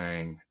I'm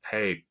saying,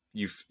 hey,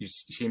 you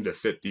seem to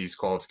fit these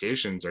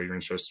qualifications. Are you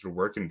interested to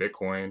work in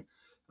Bitcoin?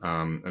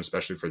 And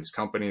especially for these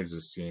companies, does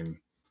this seem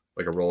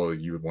like a role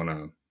you'd want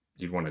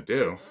to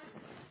do?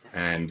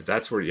 And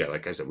that's where, yeah,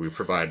 like I said, we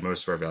provide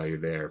most of our value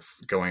there,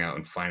 going out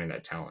and finding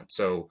that talent.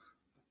 So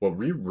what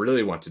we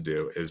really want to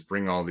do is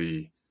bring all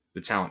the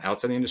talent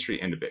outside the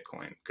industry into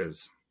Bitcoin,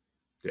 because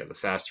yeah, the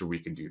faster we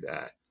can do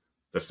that,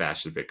 the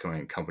faster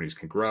Bitcoin companies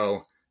can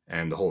grow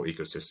and the whole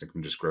ecosystem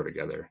can just grow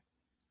together.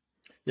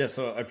 Yeah,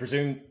 so I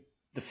presume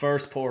the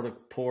first port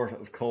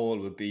of call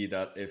would be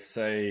that if,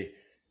 say,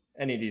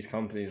 any of these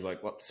companies like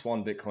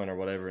Swan Bitcoin or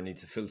whatever need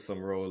to fill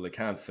some role, they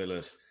can't fill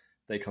it,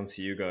 they come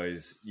to you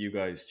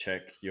guys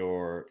check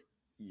your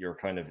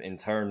kind of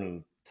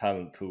internal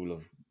talent pool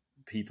of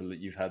people that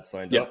you've had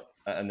signed up,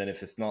 and then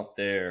if it's not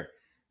there,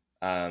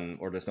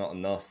 or there's not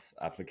enough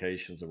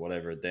applications or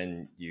whatever,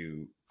 then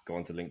you go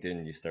onto LinkedIn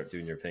and you start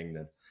doing your thing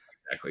then.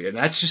 Exactly. And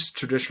that's just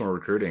traditional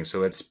recruiting.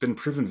 So it's been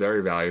proven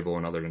very valuable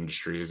in other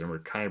industries, and we're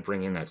kind of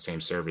bringing that same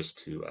service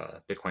to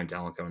Bitcoin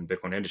Talent Co and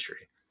Bitcoin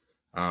industry.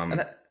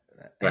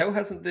 How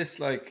hasn't this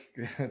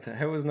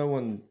how has no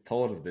one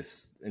thought of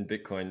this in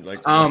Bitcoin?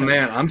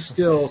 Man, I'm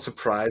still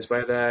surprised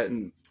by that.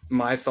 And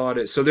my thought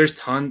is, so there's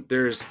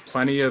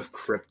plenty of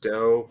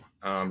crypto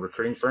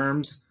recruiting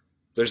firms.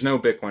 There's no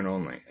Bitcoin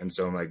only. And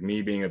so like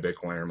me being a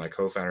Bitcoiner, my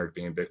co-founder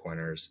being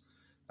Bitcoiners,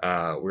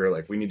 we were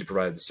like, we need to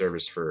provide the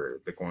service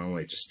for Bitcoin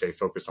only, just stay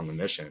focused on the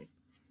mission.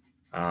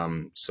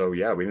 So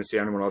yeah, we didn't see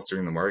anyone else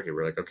doing the market.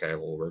 We're like, okay,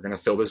 well, we're going to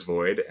fill this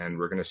void and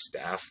we're going to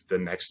staff the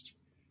next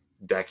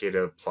decade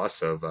of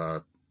plus of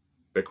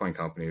Bitcoin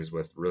companies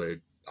with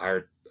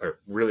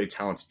really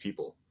talented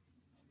people.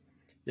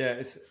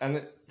 Yeah,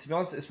 to be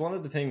honest, it's one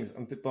of the things.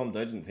 I'm a bit bummed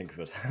I didn't think of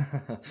it,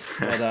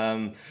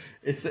 but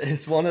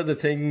it's one of the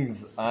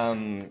things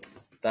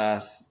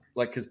that,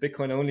 like, because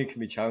Bitcoin only can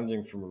be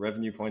challenging from a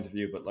revenue point of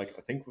view, but like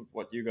I think with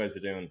what you guys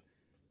are doing,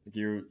 like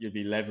you'll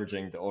be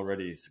leveraging the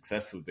already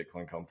successful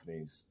Bitcoin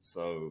companies.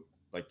 So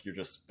like you're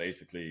just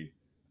basically,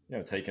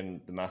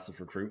 taking the massive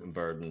recruitment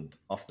burden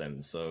off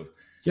them. So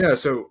Yeah.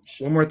 So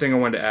one more thing I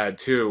wanted to add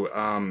too,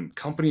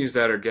 companies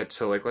that are get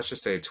to like, let's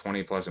just say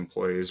 20 plus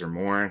employees or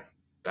more,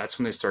 that's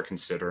when they start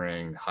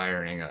considering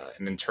hiring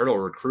an internal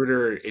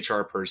recruiter,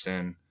 HR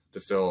person to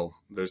fill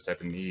those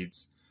type of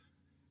needs.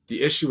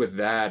 The issue with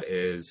that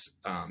is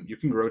you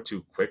can grow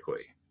too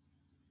quickly.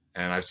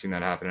 And I've seen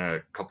that happen at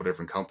a couple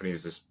different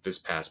companies this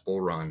past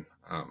bull run.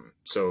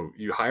 So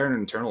you hire an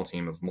internal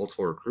team of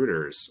multiple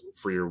recruiters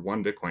for your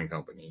one Bitcoin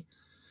company,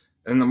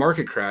 and the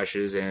market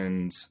crashes,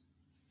 and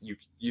you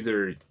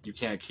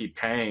can't keep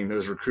paying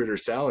those recruiter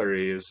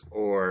salaries,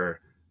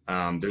 or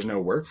there's no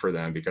work for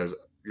them because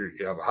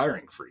you have a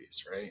hiring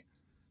freeze, right?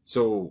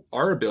 So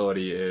our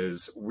ability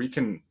is we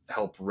can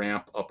help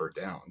ramp up or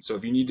down. So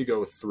if you need to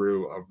go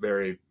through a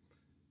very,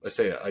 let's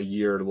say, a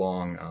year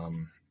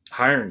long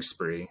hiring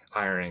spree,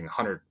 hiring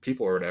 100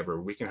 people or whatever,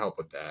 we can help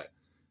with that.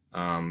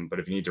 But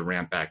if you need to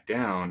ramp back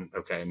down,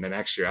 okay, and the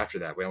next year after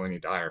that, we only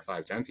need to hire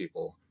 5, 10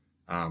 people.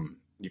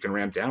 You can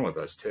ramp down with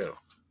us too.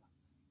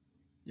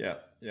 yeah,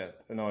 yeah,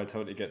 no, I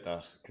totally get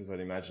that, because I'd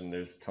imagine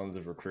there's tons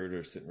of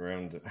recruiters sitting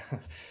around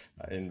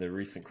in the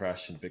recent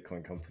crash in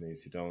Bitcoin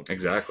companies who don't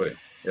Exactly.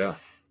 Yeah.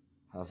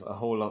 have a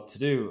whole lot to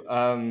do.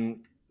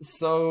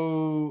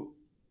 So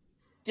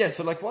yeah,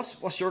 so like,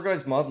 what's your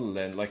guys' model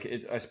then? Like,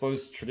 I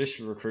suppose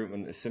traditional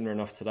recruitment is similar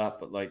enough to that,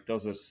 but like,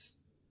 does it,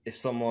 if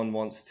someone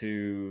wants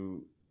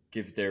to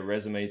give their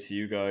resume to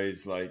you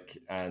guys, like,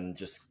 and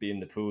just be in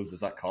the pool, does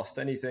that cost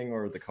anything,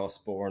 or are the costs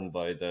borne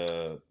by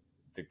the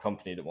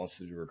company that wants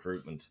to do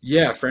recruitment?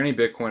 Yeah, for any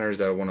Bitcoiners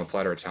that want to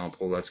apply to our talent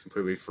pool, that's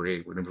completely free.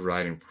 We're going to be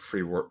providing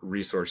free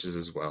resources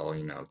as well,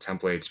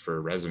 templates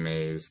for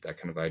resumes, that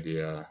kind of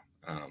idea.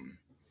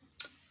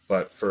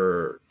 But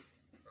for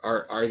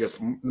I guess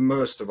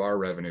most of our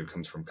revenue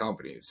comes from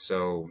companies.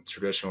 So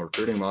traditional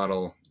recruiting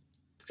model,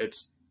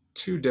 it's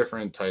two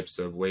different types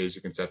of ways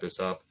you can set this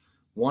up.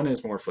 One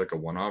is more for like a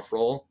one-off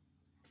role.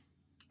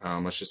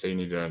 Let's just say you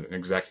need an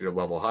executive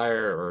level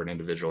hire or an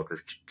individual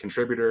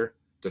contributor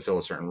to fill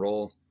a certain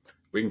role.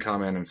 We can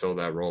come in and fill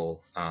that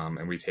role,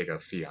 and we take a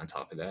fee on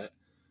top of that.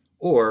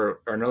 Or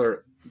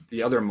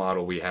the other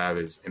model we have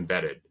is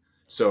embedded.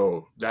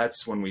 So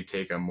that's when we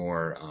take a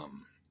more,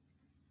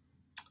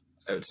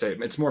 I would say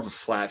it's more of a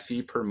flat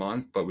fee per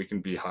month, but we can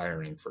be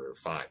hiring for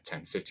 5,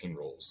 10, 15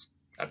 roles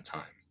at a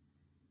time.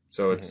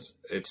 So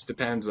it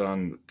depends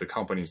on the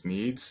company's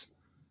needs.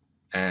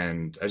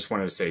 And I just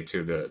wanted to say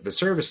too, the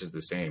service is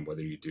the same,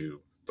 whether you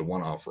do the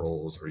one-off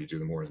roles or you do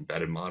the more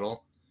embedded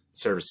model. The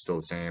service is still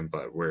the same,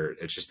 but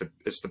it's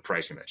the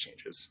pricing that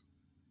changes.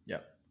 Yeah,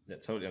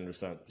 totally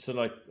understand. So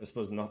like, I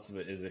suppose nuts of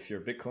it is, if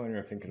you're a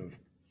Bitcoiner thinking of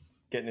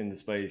getting into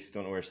space,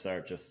 don't know where to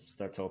start, just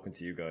start talking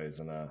to you guys,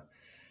 and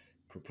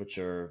put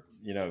your,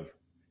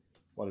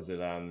 what is it,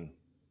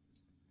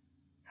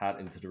 hat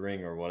into the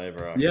ring or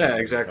whatever. Yeah,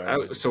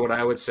 exactly. So what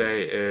I would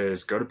say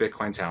is go to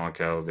Bitcoin Talent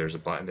Co. There's a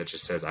button that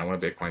just says, I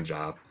want a Bitcoin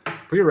job.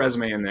 Put your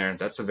resume in there.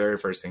 That's the very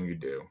first thing you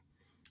do.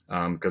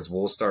 Because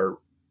we'll start,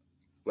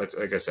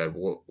 like I said,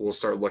 we'll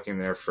start looking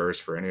there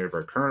first for any of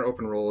our current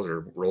open roles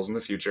or roles in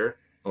the future.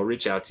 We'll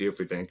reach out to you if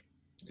we think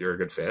you're a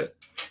good fit.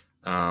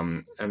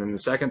 And then the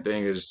second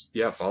thing is,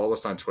 follow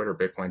us on Twitter,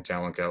 Bitcoin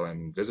Talent Co.,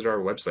 and visit our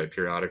website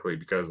periodically,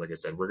 because like I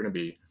said, we're going to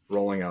be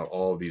rolling out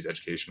all of these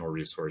educational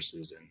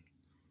resources and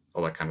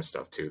all that kind of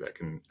stuff too, that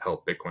can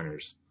help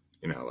Bitcoiners,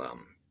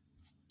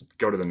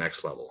 go to the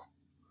next level.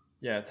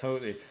 Yeah,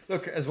 totally.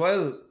 Look, as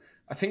well,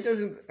 I think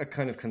there's a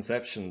kind of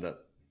conception that,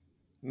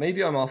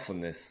 maybe I'm off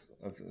on this,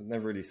 I've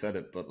never really said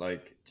it, but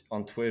like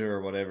on Twitter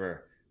or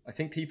whatever, I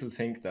think people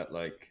think that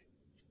like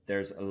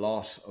there's a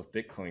lot of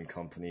Bitcoin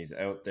companies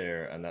out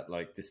there, and that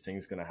like this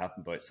thing's going to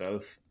happen by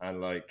itself. And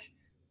like,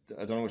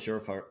 I don't know what your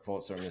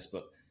thoughts are on this,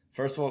 but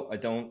first of all, I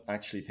don't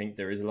actually think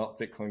there is a lot of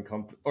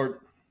Bitcoin or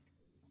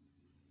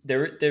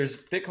there's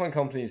Bitcoin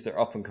companies that are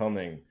up and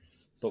coming,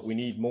 but we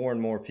need more and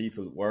more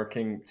people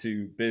working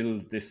to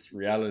build this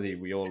reality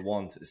we all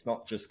want. It's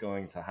not just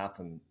going to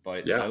happen by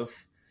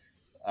itself.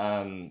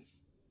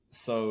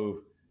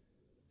 So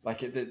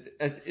like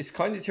it's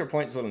kind of to your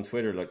point as well on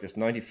Twitter, like there's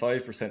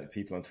 95% of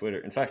people on Twitter.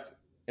 In fact,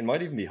 it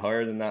might even be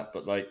higher than that,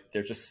 but like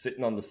they're just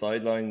sitting on the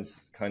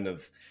sidelines, kind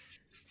of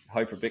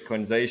hyper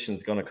Bitcoinization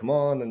is going to come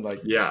on, and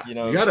like, you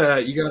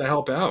gotta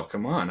help out.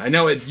 Come on. I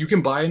know you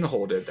can buy and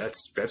hold it.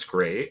 That's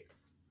great.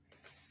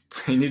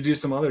 You need to do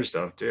some other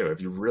stuff too.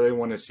 If you really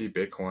want to see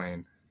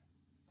Bitcoin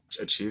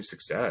achieve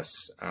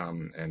success,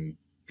 and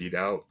beat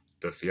out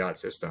the fiat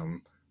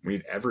system, we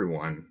need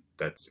everyone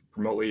that's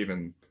remotely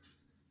even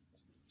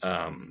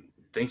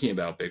thinking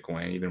about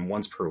Bitcoin even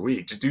once per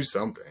week to do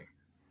something.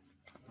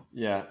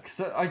 Yeah,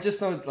 because I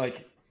just know,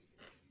 like,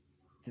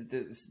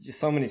 there's just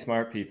so many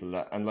smart people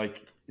and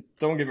like,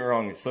 don't get me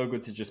wrong, it's so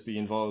good to just be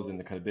involved in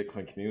the kind of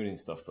Bitcoin community and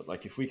stuff, but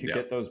like, if we could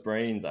get those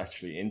brains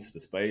actually into the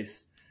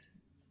space,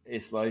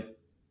 it's like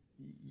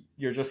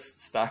you're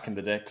just stacking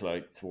the deck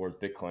like towards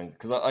Bitcoin.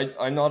 Because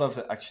I'm not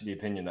of actually the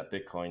opinion that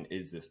Bitcoin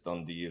is this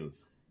done deal.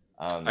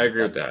 I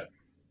agree with that.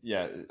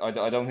 Yeah, I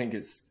don't think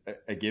it's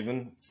a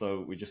given.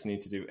 So we just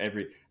need to do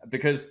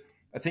because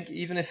I think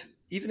even if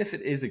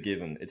it is a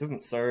given, it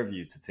doesn't serve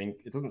you to think.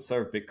 It doesn't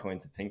serve Bitcoin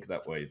to think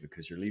that way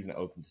because you're leaving it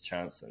open to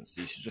chance. Then,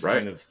 so you should just Right.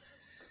 kind of,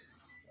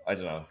 I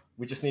don't know.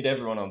 We just need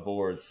everyone on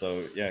board.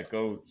 So yeah,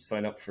 go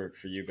sign up for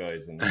you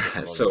guys and get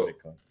involved in So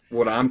Bitcoin.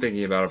 what I'm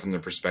thinking about from the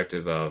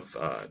perspective of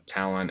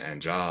talent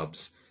and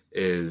jobs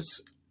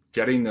is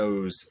getting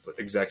those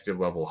executive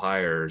level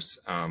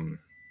hires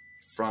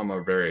from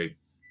a very,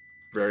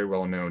 very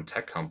well known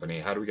tech company.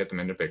 How do we get them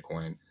into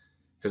Bitcoin?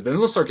 Because then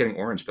they'll start getting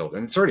orange pilled,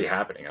 and it's already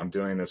happening. I'm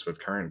doing this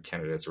with current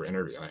candidates we're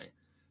interviewing.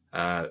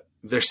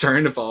 They're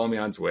starting to follow me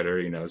on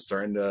Twitter,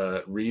 starting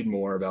to read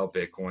more about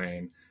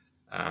Bitcoin,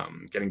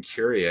 getting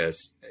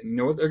curious. You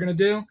know what they're going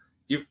to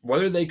do?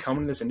 Whether they come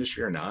in this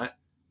industry or not,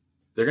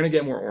 they're going to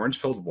get more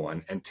orange pilled,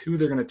 one, and two,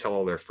 they're going to tell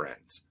all their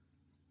friends.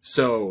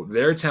 So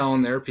they're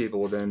telling their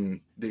people within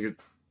their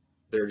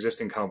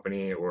existing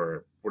company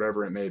or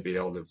whatever it may be,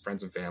 all the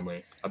friends and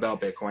family,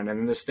 about Bitcoin. And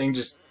then this thing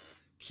just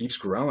keeps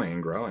growing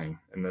and growing.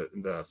 And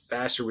the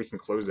faster we can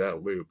close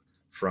that loop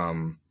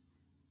from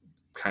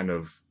kind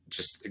of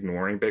just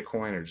ignoring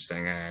Bitcoin or just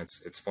saying,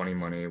 it's funny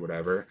money,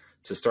 whatever,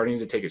 to starting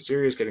to take it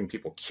serious, getting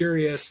people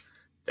curious,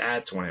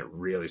 that's when it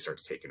really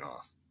starts taking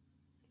off.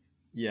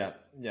 Yeah,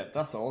 yeah,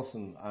 that's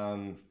awesome.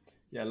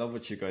 Yeah, I love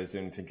what you guys do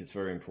and think it's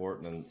very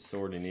important and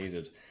sorely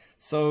needed.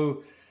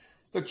 So,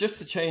 look, just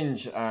to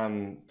change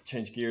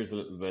gears a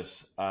little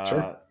bit,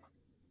 Sure.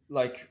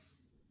 like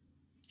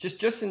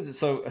just into,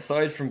 so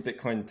aside from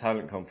Bitcoin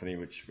Talent Company,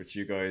 which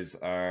you guys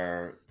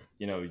are,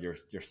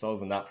 you're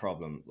solving that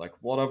problem. Like,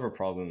 what other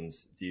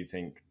problems do you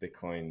think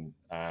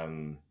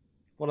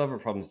what other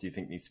problems do you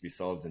think needs to be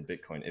solved in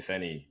Bitcoin, if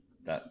any,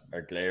 that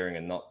are glaring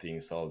and not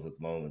being solved at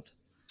the moment?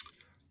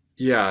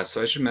 Yeah,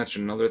 so I should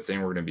mention another thing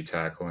we're going to be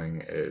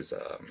tackling is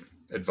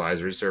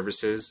advisory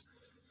services.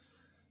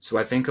 So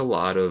I think a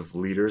lot of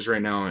leaders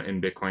right now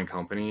in Bitcoin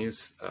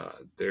companies,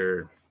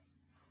 they're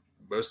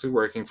mostly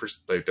working for,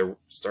 like, they're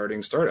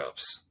starting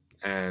startups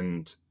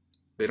and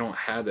they don't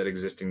have that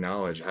existing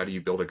knowledge. How do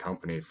you build a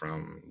company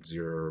from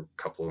zero,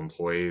 couple of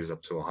employees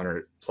up to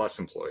 100 plus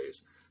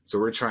employees? So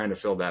we're trying to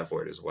fill that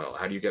void as well.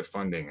 How do you get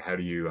funding? How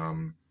do you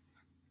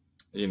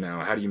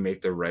how do you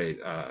make the right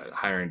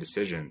hiring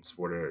decisions?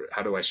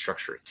 How do I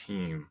structure a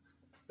team?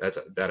 That's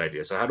that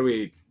idea. So how do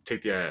we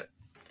take the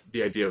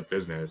idea of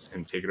business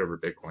and take it over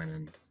Bitcoin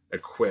and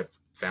equip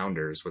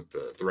founders with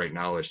the right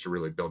knowledge to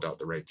really build out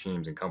the right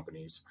teams and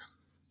companies?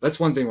 That's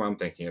one thing where I'm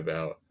thinking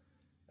about.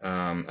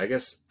 I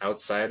guess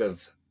outside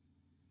of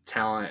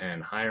talent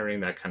and hiring,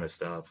 that kind of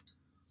stuff.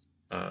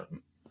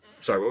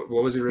 Sorry,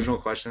 what was the original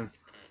question?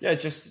 Yeah,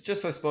 just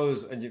I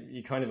suppose, and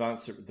you kind of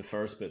answered the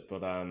first bit,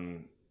 but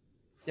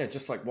yeah,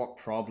 just like what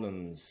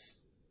problems.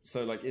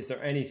 So, like, is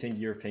there anything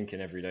you're thinking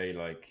every day?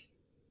 Like,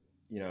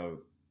 you know,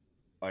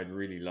 I'd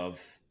really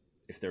love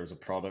if there was a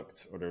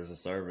product or there was a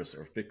service,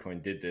 or if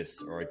Bitcoin did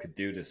this, or I could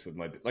do this with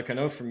my. Like, I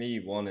know for me,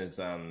 one is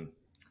how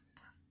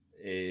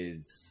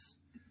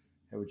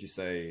would you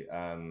say,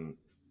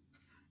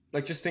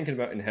 like, just thinking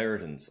about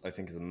inheritance, I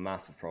think is a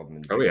massive problem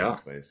in the Oh Bitcoin yeah,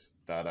 space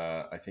that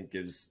I think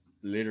gives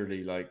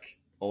literally like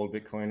all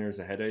Bitcoiners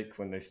a headache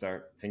when they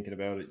start thinking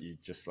about it. You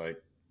just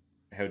like,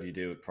 how do you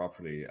do it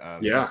properly? yeah,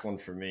 That's one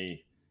for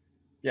me.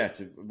 Yeah.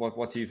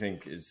 What do you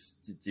think is?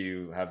 Do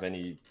you have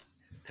any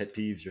pet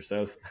peeves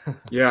yourself?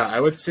 yeah.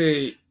 I would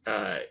say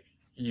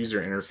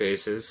user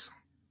interfaces.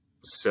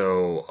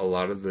 So a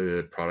lot of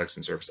the products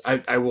and services,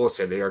 I will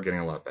say they are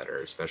getting a lot better,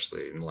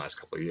 especially in the last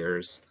couple of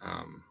years.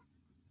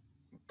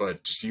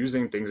 But just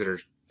using things that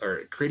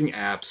are creating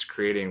apps,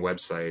 creating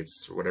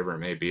websites, whatever it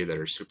may be, that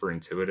are super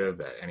intuitive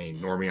that any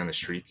normie on the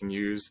street can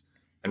use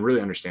and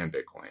really understand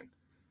Bitcoin.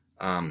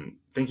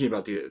 Thinking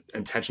about the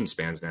attention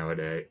spans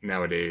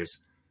nowadays,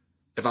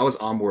 if I was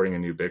onboarding a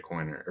new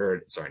Bitcoiner,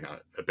 or sorry,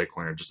 not a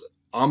Bitcoiner, just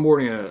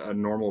onboarding a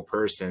normal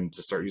person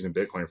to start using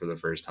Bitcoin for the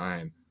first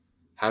time,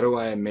 how do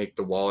I make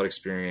the wallet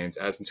experience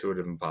as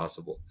intuitive and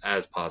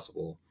as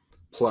possible,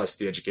 plus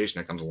the education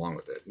that comes along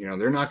with it?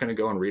 They're not going to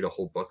go and read a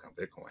whole book on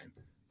Bitcoin.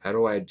 How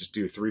do I just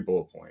do 3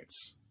 bullet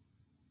points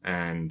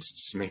and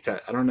just make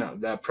that, I don't know,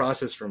 that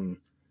process from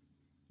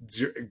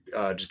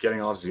just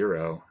getting off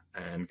zero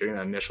and getting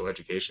that initial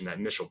education,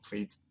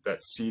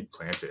 that seed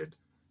planted,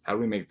 how do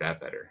we make that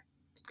better?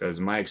 Because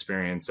my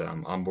experience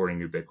onboarding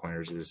new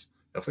Bitcoiners is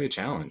definitely a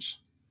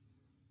challenge.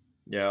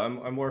 Yeah,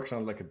 I'm working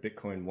on like a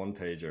Bitcoin one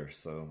pager,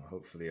 so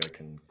hopefully I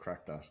can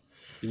crack that.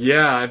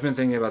 Yeah, I've been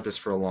thinking about this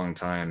for a long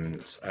time,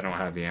 and I don't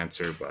have the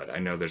answer, but I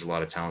know there's a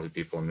lot of talented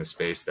people in this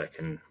space that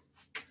can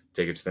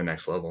take it to the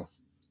next level.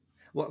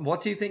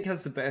 What do you think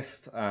has the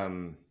best?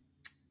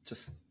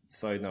 Just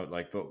side note,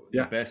 like, but the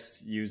Yeah.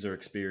 best user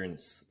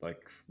experience,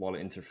 like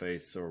wallet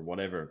interface or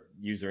whatever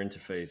user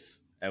interface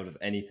out of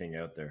anything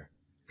out there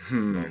at the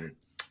Hmm. moment.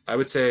 I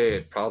would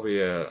say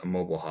probably a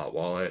mobile hot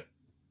wallet.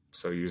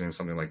 So using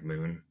something like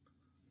Moon,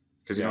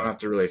 because you don't Yeah, have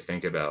to really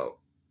think about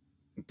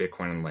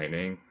Bitcoin and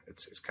Lightning.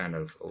 It's kind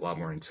of a lot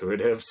more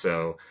intuitive.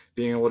 So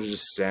being able to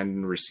just send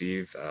and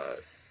receive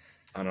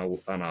on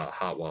a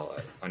hot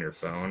wallet on your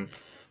phone,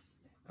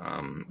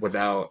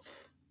 without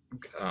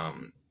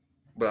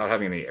without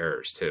having any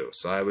errors too.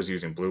 So I was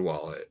using Blue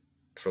Wallet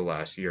for the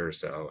last year or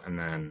so, and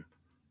then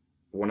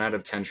 1 out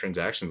of 10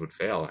 transactions would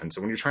fail. And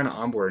so when you're trying to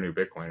onboard a new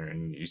Bitcoiner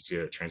and you see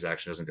a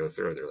transaction doesn't go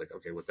through, they're like,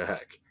 okay, what the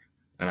heck?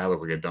 And I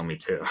look like a dummy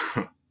too.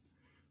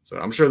 So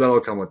I'm sure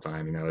that'll come with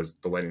time, you know, as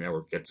the Lightning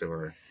Network gets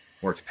more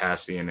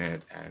capacity in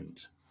it and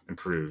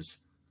improves.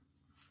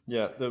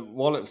 Yeah, the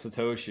wallet of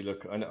Satoshi,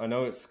 look, I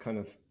know it's kind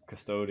of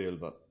custodial,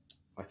 but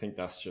I think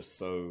that's just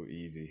so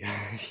easy.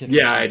 You know,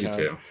 Yeah, I do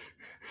too.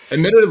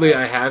 Admittedly,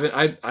 I haven't.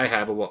 I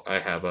have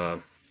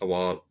a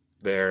wallet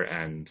there,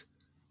 and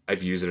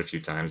I've used it a few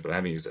times, but I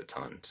haven't used it a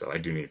ton. So I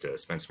do need to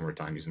spend some more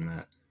time using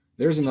that.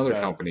 There's another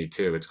company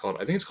too. I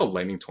think it's called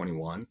Lightning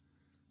 21,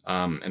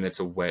 and it's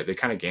a way they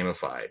kind of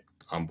gamified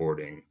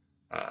onboarding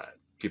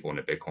people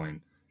into Bitcoin.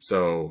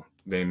 So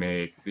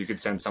you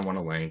could send someone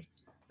a link,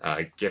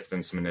 gift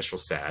them some initial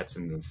sats,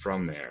 and then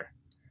from there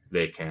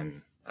they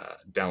can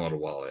download a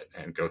wallet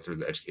and go through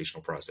the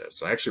educational process.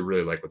 So I actually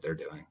really like what they're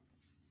doing.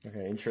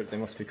 Okay, they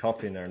must be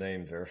copying their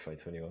name, Verify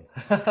 21.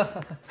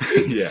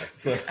 Yeah,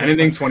 so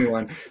anything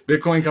 21.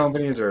 Bitcoin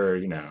companies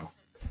are,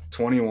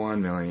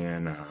 21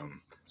 million,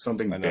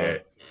 something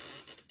bit.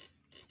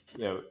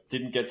 Yeah,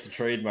 didn't get to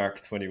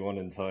trademark 21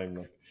 in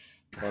time.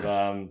 But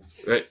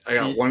I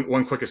got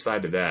one quick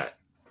aside to that.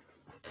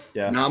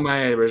 Yeah, not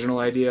my original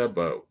idea,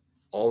 but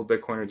all the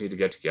Bitcoiners need to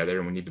get together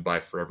and we need to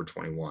buy Forever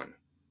 21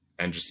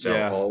 and just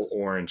sell all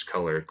orange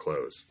colored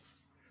clothes.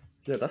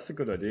 Yeah, that's a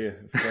good idea.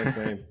 It's a nice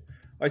name.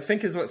 I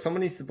think is what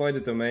someone needs to buy the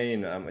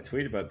domain. I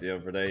tweeted about it the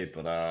other day,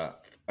 but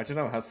I don't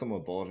know how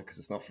someone bought it because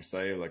it's not for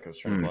sale. Like I was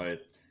trying to buy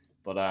it,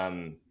 but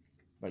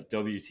like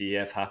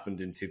WTF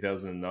happened in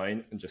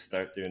 2009 and just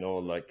start doing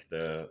all like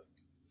the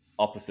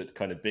opposite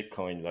kind of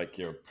Bitcoin, like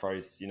your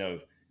price,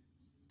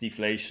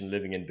 deflation,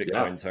 living in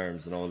Bitcoin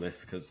terms, and all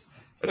this. Because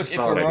that's a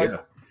solid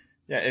idea.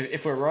 Yeah,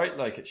 if we're right,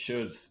 like it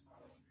should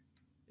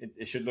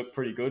look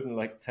pretty good in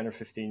like 10 or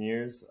 15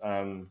 years.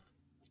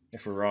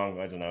 If we're wrong,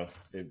 I don't know.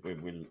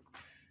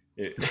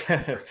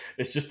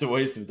 It's just a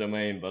waste of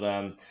domain.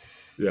 But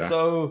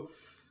so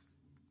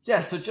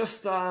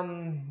just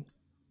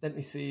let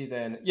me see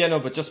then. Yeah, no,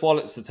 but just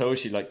Wallet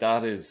Satoshi, like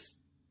that is,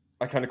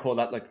 I kind of call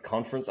that like the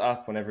conference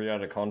app. Whenever you're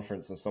at a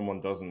conference and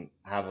someone doesn't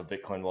have a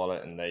Bitcoin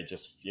wallet and they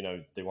just,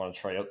 they want to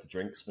try out the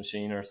drinks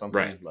machine or something,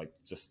 right. Like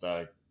just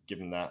give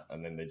them that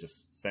and then they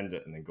just send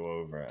it and then go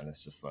over and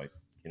it's just like,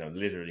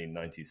 literally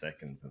 90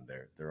 seconds and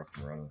they're up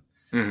and running.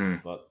 Mm-hmm.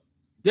 But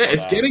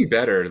it's getting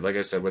better, like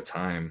I said, with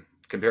time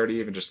compared to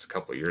even just a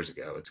couple of years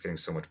ago. It's getting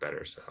so much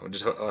better. So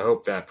I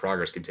hope that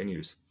progress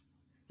continues.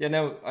 Yeah,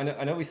 no,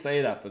 I know we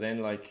say that, but then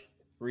like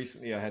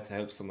recently I had to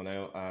help someone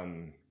out.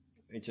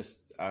 He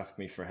just asked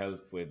me for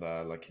help with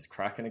like his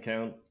Kraken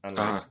account, and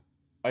like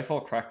I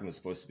thought Kraken was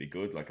supposed to be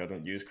good. Like I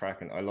don't use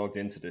Kraken. I logged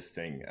into this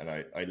thing and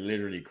I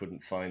literally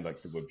couldn't find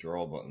like the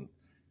withdrawal button,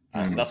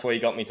 and that's why he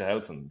got me to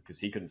help him because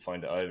he couldn't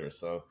find it either.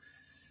 So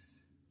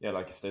yeah,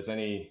 like if there's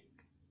any,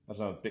 I don't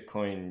know,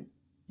 Bitcoin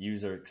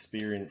user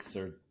experience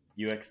or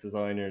UX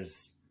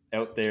designers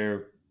out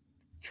there,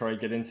 try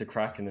get into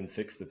Kraken and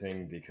fix the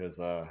thing because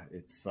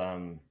it's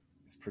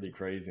pretty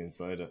crazy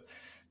inside it.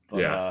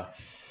 But,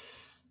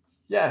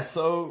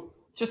 so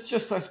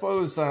just I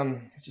suppose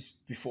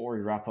just before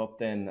we wrap up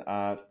then,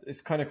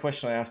 it's kind of a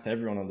question I asked to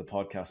everyone on the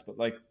podcast, but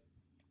like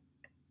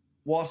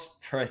what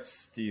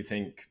threats do you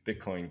think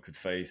Bitcoin could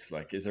face?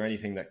 Like is there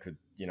anything that could,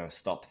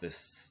 stop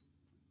this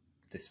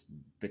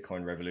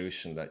Bitcoin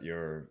revolution that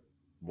you're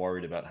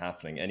worried about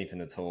happening? Anything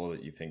at all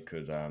that you think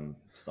could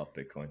stop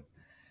Bitcoin?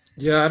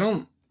 Yeah, I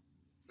don't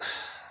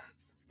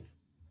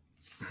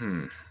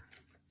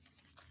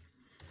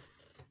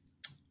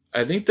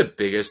I think the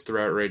biggest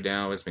threat right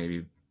now is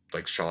maybe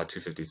like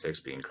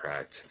SHA-256 being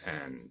cracked,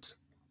 and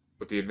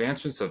with the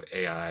advancements of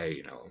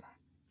AI,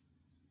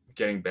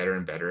 getting better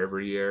and better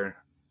every year,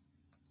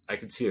 I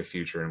could see a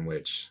future in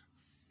which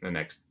in the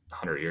next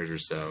 100 years or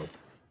so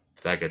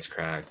that gets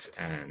cracked,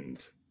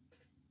 and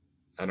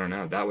I don't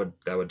know, that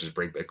would just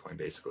break Bitcoin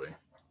basically.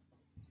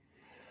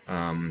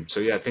 So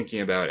yeah,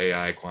 thinking about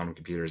AI, quantum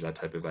computers, that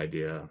type of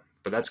idea,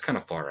 but that's kind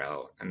of far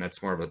out, and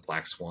that's more of a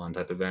black swan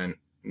type event.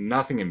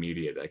 Nothing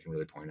immediate that I can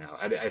really point out.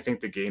 I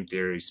think the game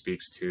theory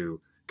speaks to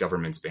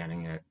governments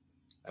banning it.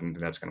 I don't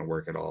think that's going to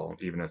work at all.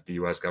 Even if the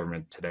U.S.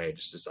 government today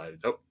just decided,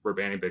 oh, we're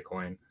banning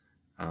Bitcoin,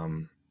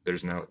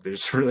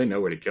 there's really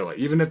no way to kill it.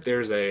 Even if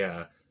there's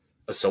a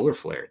solar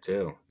flare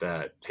too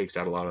that takes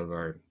out a lot of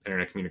our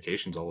internet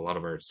communications, a lot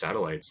of our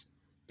satellites,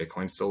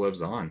 Bitcoin still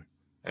lives on.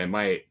 It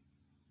might,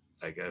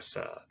 I guess,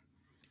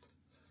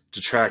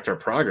 detract our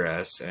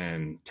progress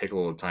and take a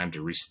little time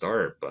to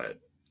restart, but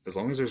as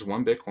long as there's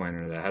one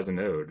Bitcoiner that has a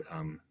node,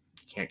 you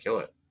can't kill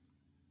it.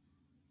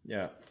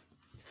 Yeah.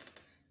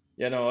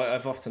 Yeah, no,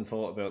 I've often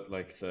thought about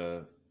like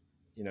the,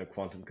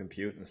 quantum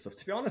compute and stuff.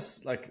 To be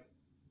honest, like,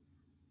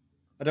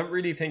 I don't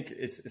really think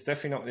it's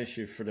definitely not an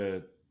issue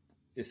for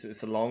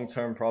it's a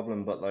long-term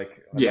problem, but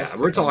like...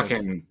 we're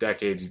talking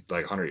decades,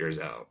 like 100 years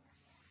out.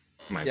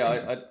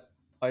 I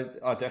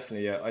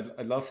definitely,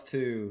 I'd love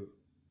to...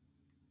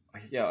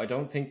 Yeah, I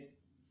don't think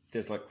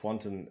there's like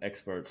quantum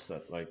experts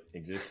that like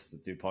exist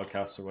that do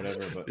podcasts or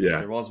whatever. But if Yeah.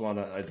 there was one,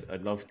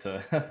 I'd love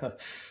to.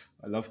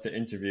 I'd love to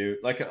interview.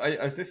 Like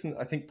I was listening.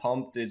 I think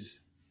Pomp did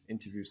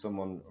interview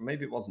someone, or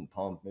maybe it wasn't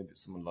Pomp. Maybe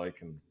it's someone like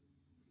him.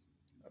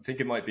 I think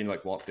it might be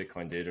like What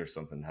Bitcoin Did or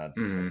something. Had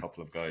a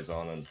couple of guys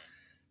on, and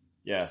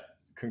yeah,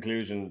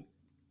 conclusion.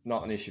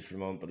 Not an issue for the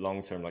moment, but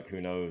long term, like who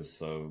knows?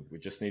 So we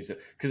just need to,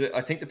 because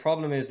I think the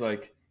problem is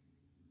like,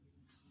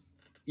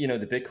 you know,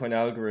 the Bitcoin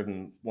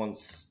algorithm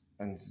once,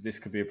 and this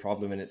could be a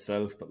problem in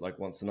itself, but like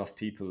once enough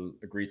people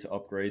agree to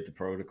upgrade the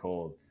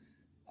protocol,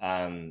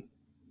 the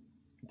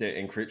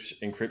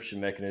encryption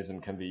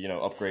mechanism can be, you know,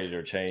 upgraded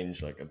or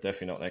changed. Like I'm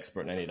definitely not an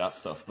expert in any of that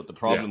stuff, but the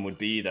problem would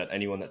be that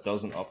anyone that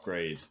doesn't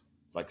upgrade,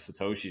 like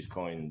Satoshi's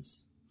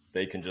coins,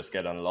 they can just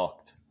get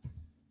unlocked.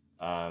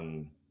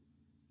 So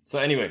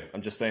anyway,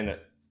 I'm just saying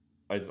that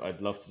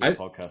I'd love to do a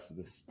podcast of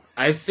this.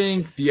 I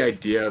think the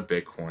idea of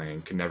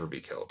Bitcoin can never be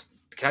killed.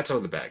 The cat's out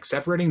of the bag.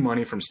 Separating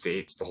money from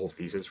states, the whole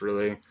thesis,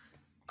 really.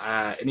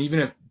 And even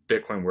if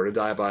Bitcoin were to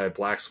die by a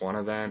black swan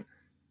event,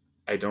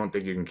 I don't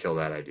think you can kill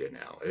that idea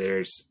now.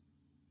 It's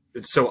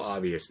so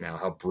obvious now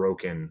how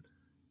broken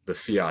the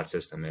fiat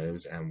system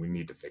is, and we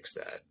need to fix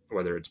that.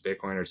 Whether it's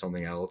Bitcoin or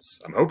something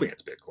else, I'm hoping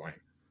it's Bitcoin,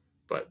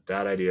 but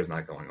that idea is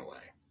not going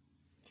away.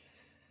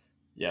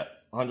 Yeah,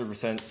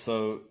 100%.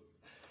 So.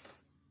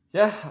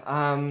 Yeah.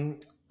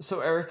 So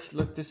Eric,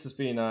 look, this has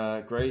been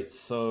great.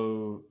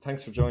 So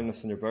thanks for joining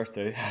us on your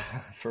birthday.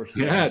 First.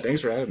 Yeah,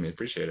 thanks for having me.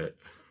 Appreciate it.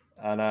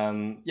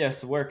 And yeah,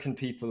 so where can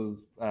people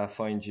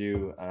find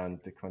you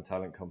and Bitcoin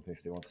Talent Company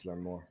if they want to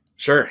learn more?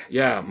 Sure.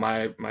 Yeah,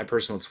 my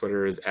personal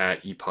Twitter is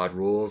at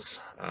epodrules,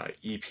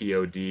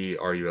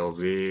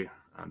 EPODRULZ.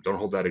 Don't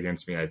hold that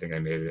against me. I think I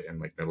made it in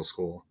like middle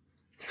school.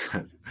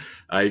 You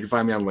can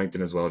find me on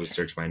LinkedIn as well. Just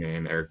search my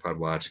name, Eric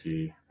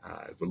Podwojski.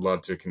 I would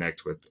love to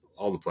connect with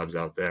all the plebs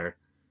out there.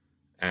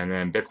 And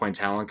then Bitcoin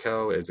Talent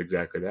Co. is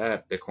exactly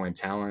that,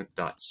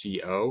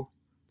 bitcointalent.co.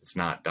 It's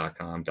not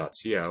 .com, .co.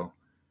 So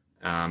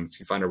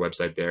you find our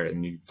website there,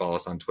 and you can follow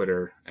us on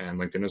Twitter and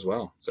LinkedIn as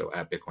well. So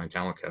at Bitcoin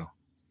Talent Co.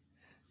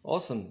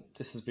 Awesome.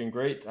 This has been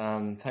great.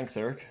 Thanks,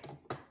 Eric.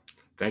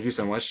 Thank you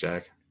so much,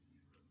 Jack.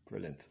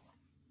 Brilliant.